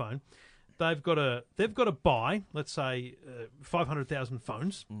 Vodafone. They've got to buy, let's say, 500,000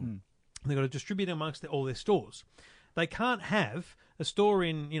 phones. They've got to distribute amongst all their stores. They can't have a store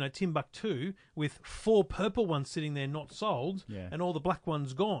in Timbuktu with 4 purple ones sitting there not sold and all the black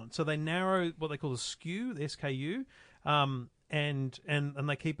ones gone. So they narrow what they call the SKU, the SKU, and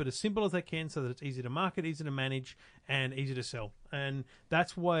they keep it as simple as they can so that it's easy to market, easy to manage, and easy to sell. And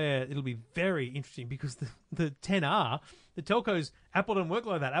that's where it'll be very interesting because the 10R, the telcos, Apple don't work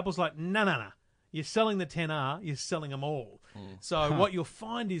like that. Apple's like, no. You're selling the 10R, you're selling them all. So what you'll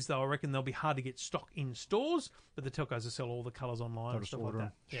find is, though, I reckon they'll be hard to get stock in stores, but the telcos will sell all the colours online and stuff like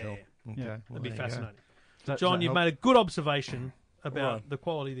that. Sure. Yeah. That'd be fascinating. John, you've made a good observation about the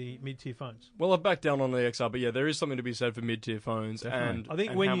quality of the mid-tier phones. Well, I've backed down on the XR, but there is something to be said for mid-tier phones. And I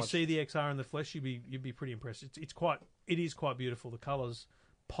think when you see the XR in the flesh, you'd be pretty impressed. It is quite beautiful. The colours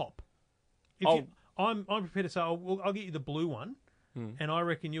pop. I'm prepared to say I'll get you the blue one, and I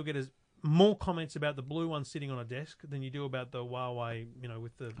reckon you'll get more comments about the blue one sitting on a desk than you do about the Huawei,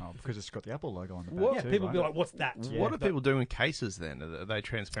 with the... Oh, because it's got the Apple logo on the back too, people will be like, what's that? What do people do in cases then? Are they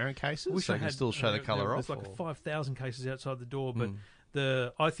transparent cases? So they can still show the colour off? There's like 5,000 cases outside the door,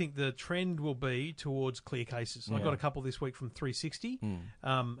 but I think the trend will be towards clear cases. I got a couple this week from 360,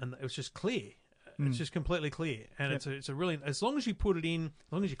 and it was just clear. It's just completely clear, and it's a really, as long as you put it in,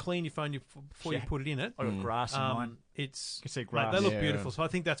 as long as you clean your phone before you put it in it. I got grass in mine. You can see grass. They look beautiful, so I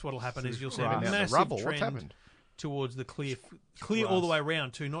think that's what'll happen is you'll see a massive trend towards the clear all the way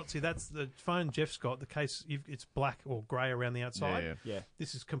around too. Not see that's the phone Jeff's got. The case it's black or grey around the outside. Yeah.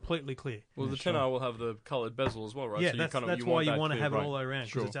 This is completely clear. Well, the 10R will have the coloured bezel as well, right? Yeah, so that's why you want to have it all the way around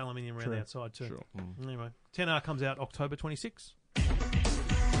because it's aluminium around the outside too. Sure. Anyway, 10R comes out October 26.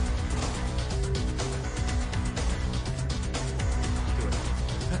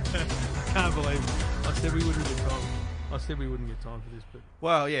 I can't believe I said we would have been wrong. I said we wouldn't get time for this, but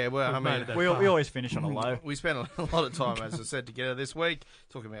Well, yeah, we've I made mean, it that We far. always finish on a low. we spent a lot of time, as I said, together this week,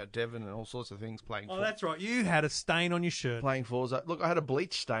 talking about Devon and all sorts of things, playing Oh, that's right. You had a stain on your shirt. playing Forza. Look, I had a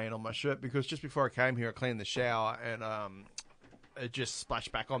bleach stain on my shirt because just before I came here, I cleaned the shower and it just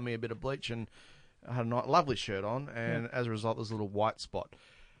splashed back on me a bit of bleach, and I had a lovely shirt on, and as a result, there's a little white spot.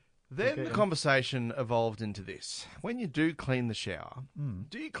 Then Okay. the conversation evolved into this: when you do clean the shower,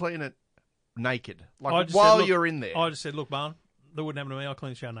 do you clean it naked, I like just while said, look, you're in there? I just said, look, Barn, that wouldn't happen to me. I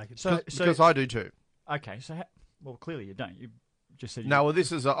clean the shower naked. Because I do too. Okay, so well, clearly you don't. You just said you No, well,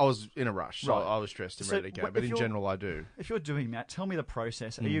 this is I was in a rush, so Right. I was stressed and So ready to go. if But in you're- general, I do. If you're doing that, tell me the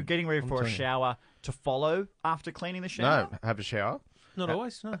process. Are you getting ready for a telling you. shower to follow after cleaning the shower? No, have a shower, Not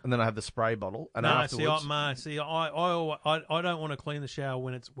always, no. and then I have the spray bottle, and No, afterwards, I don't want to clean the shower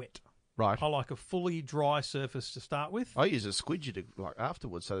when it's wet. right. I like a fully dry surface to start with. I use a squidgy to like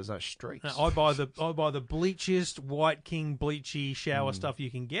afterwards, so there's no streaks. I buy the bleachiest White King bleachy shower stuff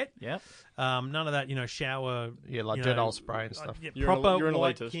you can get. Yeah. None of that, shower. Yeah, like you dirt know, hole spray and stuff. Yeah, You're an- proper you're an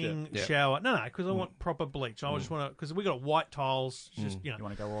White elitist, King yeah. shower. No, because I want proper bleach. I just want to because we got white tiles. Just You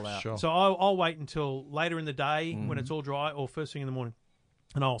want to go all out. Sure. So I'll wait until later in the day when it's all dry, or first thing in the morning,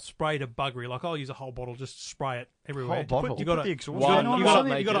 and I'll spray to buggery. Like I'll use a whole bottle, just spray it everywhere. Whole bottle? You got Put the to exhaust fan fan on you or got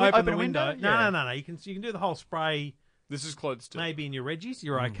something? to Can open open the a window. window? No, Yeah. no. You can do the whole spray. This is clothes too. Maybe in your Reggies,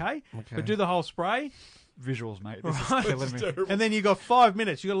 you're okay. But do the whole spray, Visuals, mate. This Right. is killing me. Terrible. and then you got 5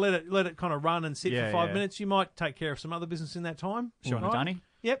 minutes. You got to let it kind of run and sit Yeah, for 5 yeah. minutes. You might take care of some other business in that time. Showing Right? a dunny.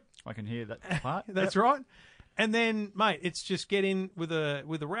 Yep, I can hear that part. that's right. And then, mate, it's just get in with a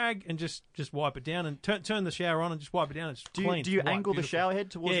rag and just wipe it down and turn the shower on and just wipe it down. It's Do clean. you, do you It's white, angle the beautiful. shower head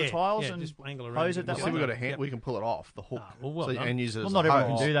towards Yeah, the tiles yeah, and just angle around hose it. it that See, way? we got a hand. Yep. We can pull it off the hook, Ah, well so, done. and use it Well, as not a everyone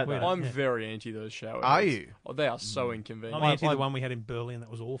hose. can do that, Well though. done. I'm Yeah. very anti those shower Are heads. you? Oh, they are so inconvenient. I'm anti I- the one we had in Berlin. That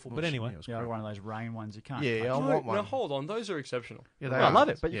was awful. But anyway, It was Yeah, great. one of those rain ones you can't. Yeah, touch. I No, want one. no, hold on. Those are exceptional. Yeah, they Well, I are. love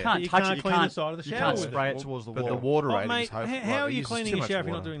it, but you Yeah. can't You touch can't it. You clean the can't. side of the You shower can't with it. spray it towards the But wall. the water oh, rating mate, is hopeful. how are It you uses cleaning too your much shower if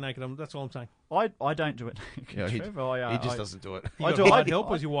you're not water. doing naked? That's all I'm saying. I don't do it. Yeah, he Trev. just doesn't do it. You I got do. hired I help, do.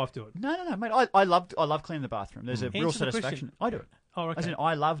 or does your wife do it? No, mate. I love cleaning the bathroom. There's a real Answer the satisfaction. question. I do it. Oh, okay. As in,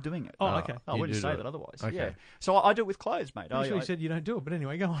 I love doing it. Oh, okay. I You wouldn't do say do that it. otherwise. Okay. Yeah. So I do it with clothes, mate. Pretty sure you said you don't do it, but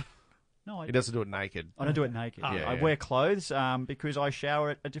anyway, go on. No, He doesn't do it naked. I don't do it naked. Ah, I yeah. wear clothes because I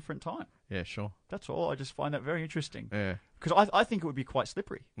shower at a different time. Yeah, sure. That's all. I just find that very interesting. Yeah, Because I think it would be quite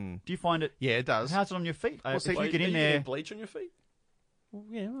slippery. Do you find it? yeah, it does. How's it on your feet? If see, you Wait, get are in you there, getting bleach on your feet?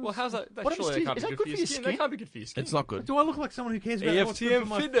 Yeah. Well, how's that? What Surely happens to that you? can't Is be that good for your skin. That can't be good for your skin. It's not good. Do I look like someone who cares about what's good for EFTM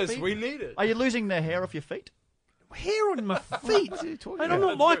my fitness. feet? We need it. are you losing the hair off your feet? Hair on my feet. What are you talking And I'm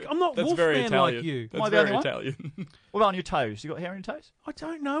about? not I'm not That's very Wolfman Italian. like you. Am I That's the only very one? Italian. What about on your toes? You got hair on your toes? I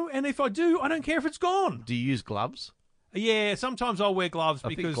don't know, and if I do, I don't care if it's gone. Do you use gloves? Yeah, sometimes I'll wear gloves I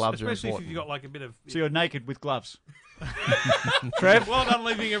think because, gloves are especially if important. you've got like a bit of. So you're naked with gloves. Trev, well done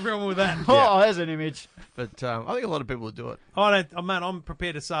leaving everyone with that. Oh, there's an image. But I think a lot of people would do it. I don't, oh, man. I'm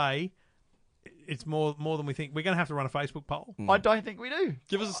prepared to say it's more than we think. We're going to have to run a Facebook poll. I don't think we do.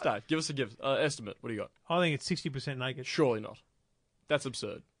 Give us a stat. Give us a estimate. What do you got? I think it's 60% naked. Surely not. That's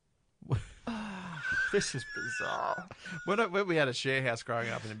absurd. This is bizarre. When we had a share house growing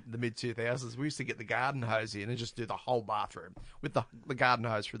up in the mid-2000s, we used to get the garden hose in and just do the whole bathroom with the garden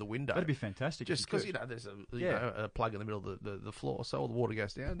hose through the window. That'd be fantastic. Just if because, you could. there's Yeah. a plug in the middle of the floor, so all the water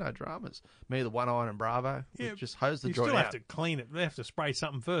goes down, no dramas. Me, the One Iron and Bravo, we Yeah, just hose the You joint still out. have to clean it. They have to spray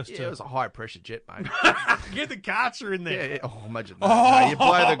something first. Yeah, to it was a high-pressure jet, mate. get the Karcher in there. yeah. Oh, imagine that. No, you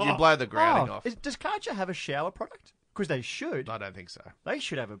blow the grouting off. Does Karcher have a shower product? Because they should. I don't think so. They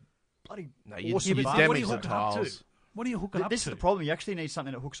should have a bloody No, you awesome you but bathroom. what do you damage the hook it up to? tiles. What do you hook it up This to? is the problem. You actually need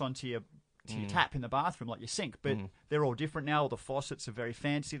something that hooks onto your tap in the bathroom, like your sink. But they're all different now. All the faucets are very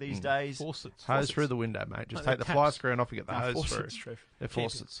fancy these days. Faucets. Hose through the window, mate. Just No, take the they're fly taps. screw off, you get the hose faucets, through. Trev. They're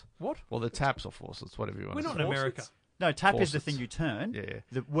faucets. What? Well, they're taps or faucets, whatever you want We're to not say. in America. No, tap is the Faucets. thing you turn. Yeah,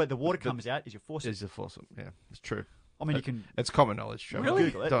 yeah. Where the water comes out is your faucet. It's a faucet. Yeah, it's true. I mean, you can. It's common knowledge, Trevor. Really?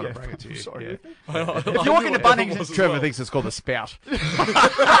 Google it, Don't yeah. bring it to you. Sorry. Yeah. If you walk into Bunnings, Trevor thinks it's called a spout.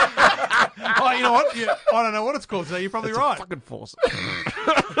 Oh, you know what? Yeah, I don't know what it's called, so you're probably It's right. a fucking faucet.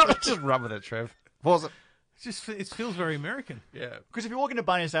 Just run with it, Trev. Faucet. It feels very American. Yeah. because if you walk into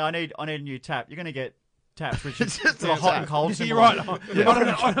Bunnings and say, "I need a new tap," you're going to get taps, which is Just the a hot tap. and cold. You're symbol.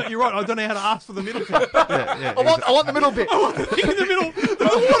 right. You're right. I don't know how to ask for the middle bit. Yeah. I want the middle bit. In the middle,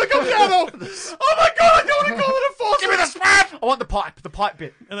 the water comes out of. Oh my god! I don't want to call it a faucet. Give me the spout. I want the pipe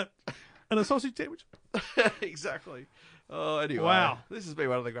bit. And a sausage sandwich. Exactly. Oh, anyway. Wow. This has been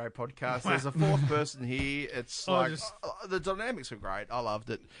one of the great podcasts. There's a fourth person here. It's Oh, like, the dynamics are great. I loved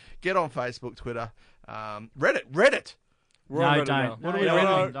it. Get on Facebook, Reddit. Reddit. We're on No, Reddit don't. now. What are we No,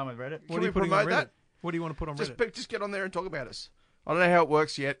 Reddit? I'm done with Reddit. What Can are we you putting on promote Reddit? that? What do you want to put on Reddit? Just get on there and talk about us. I don't know how it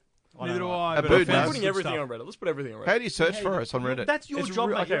works yet. Neither do I. A but bird I found knows. some Putting good everything stuff. on Reddit. Let's put everything on Reddit. How do you search for us on Reddit? That's your It's job,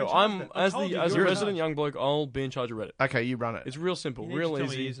 mate. okay, You're in charge of I'm that. I as told the you, as a you're in resident charge. young bloke, I'll be in charge of Reddit. Okay, you run it. It's real simple, You need real to tell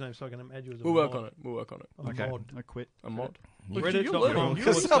me easy. his name so I can add you as a We'll work mod. on it. We'll work on it. A Okay. mod. I quit. A mod. Reddit.com.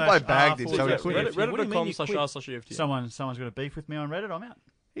 Because my bag did so Reddit- quick. Reddit- What do you mean you quit? Reddit.com/r/EFTM. Someone's got a beef with me on Reddit. I'm out.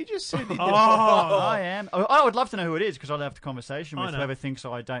 He just said he did. I am. I would love to know who it is because I'd have the conversation I with know. whoever thinks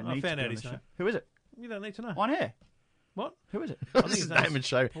I don't I need found to. out be on his the show. name. Who is it? You don't need to know. On air. What? Who is it? I think This his is name's name and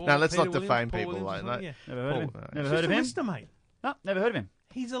show. Paul- No, let's Peter not defame Williams, Paul people like Williams or that. something, Never heard of him. Paul, no. Never He's heard just of a him. listener, mate. No, never heard of him.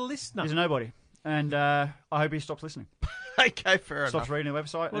 He's a listener. He's a nobody. And I hope he stops listening. Okay, fair Stops enough. reading the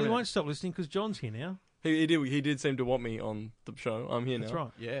website. Well, he everything. won't stop listening because John's here now. He did seem to want me on the show. I'm here That's now.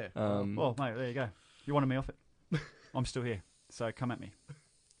 right. Yeah. Well, mate, there you go. You wanted me off it. I'm still here. So come at me.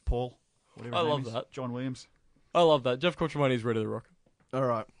 Paul. Whatever I his love name is. that. John Williams. I love that. Jeff Quattromani is ready to rock. All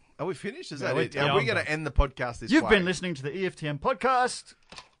right. Are we finished? Is Yeah, that we- it? yeah, Are we I'm going done. to end the podcast this You've way? been listening to the EFTM podcast.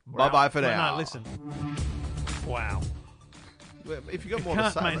 Bye-bye for Well, now. no, listen. Wow. If you got more to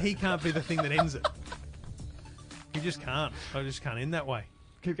Can't, say, mate, he can't be the thing that ends it. He just can't. I just can't end that way.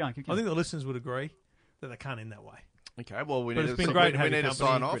 Keep going. Keep I going. think the listeners would agree that they can't end that way. Okay, well, we But need it's to, been great we having need to company.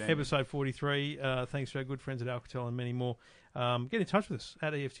 sign off. Episode 43. Thanks to our good friends at Alcatel and many more. Get in touch with us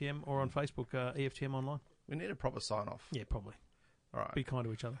at EFTM or on Facebook, EFTM Online. We need a proper sign off. Yeah, probably. All right. Be kind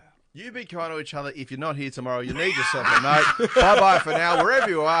to each other. You be kind to each other. If you're not here tomorrow, you need yourself a note. Bye-bye for now, wherever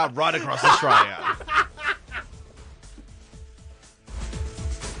you are, right across Australia.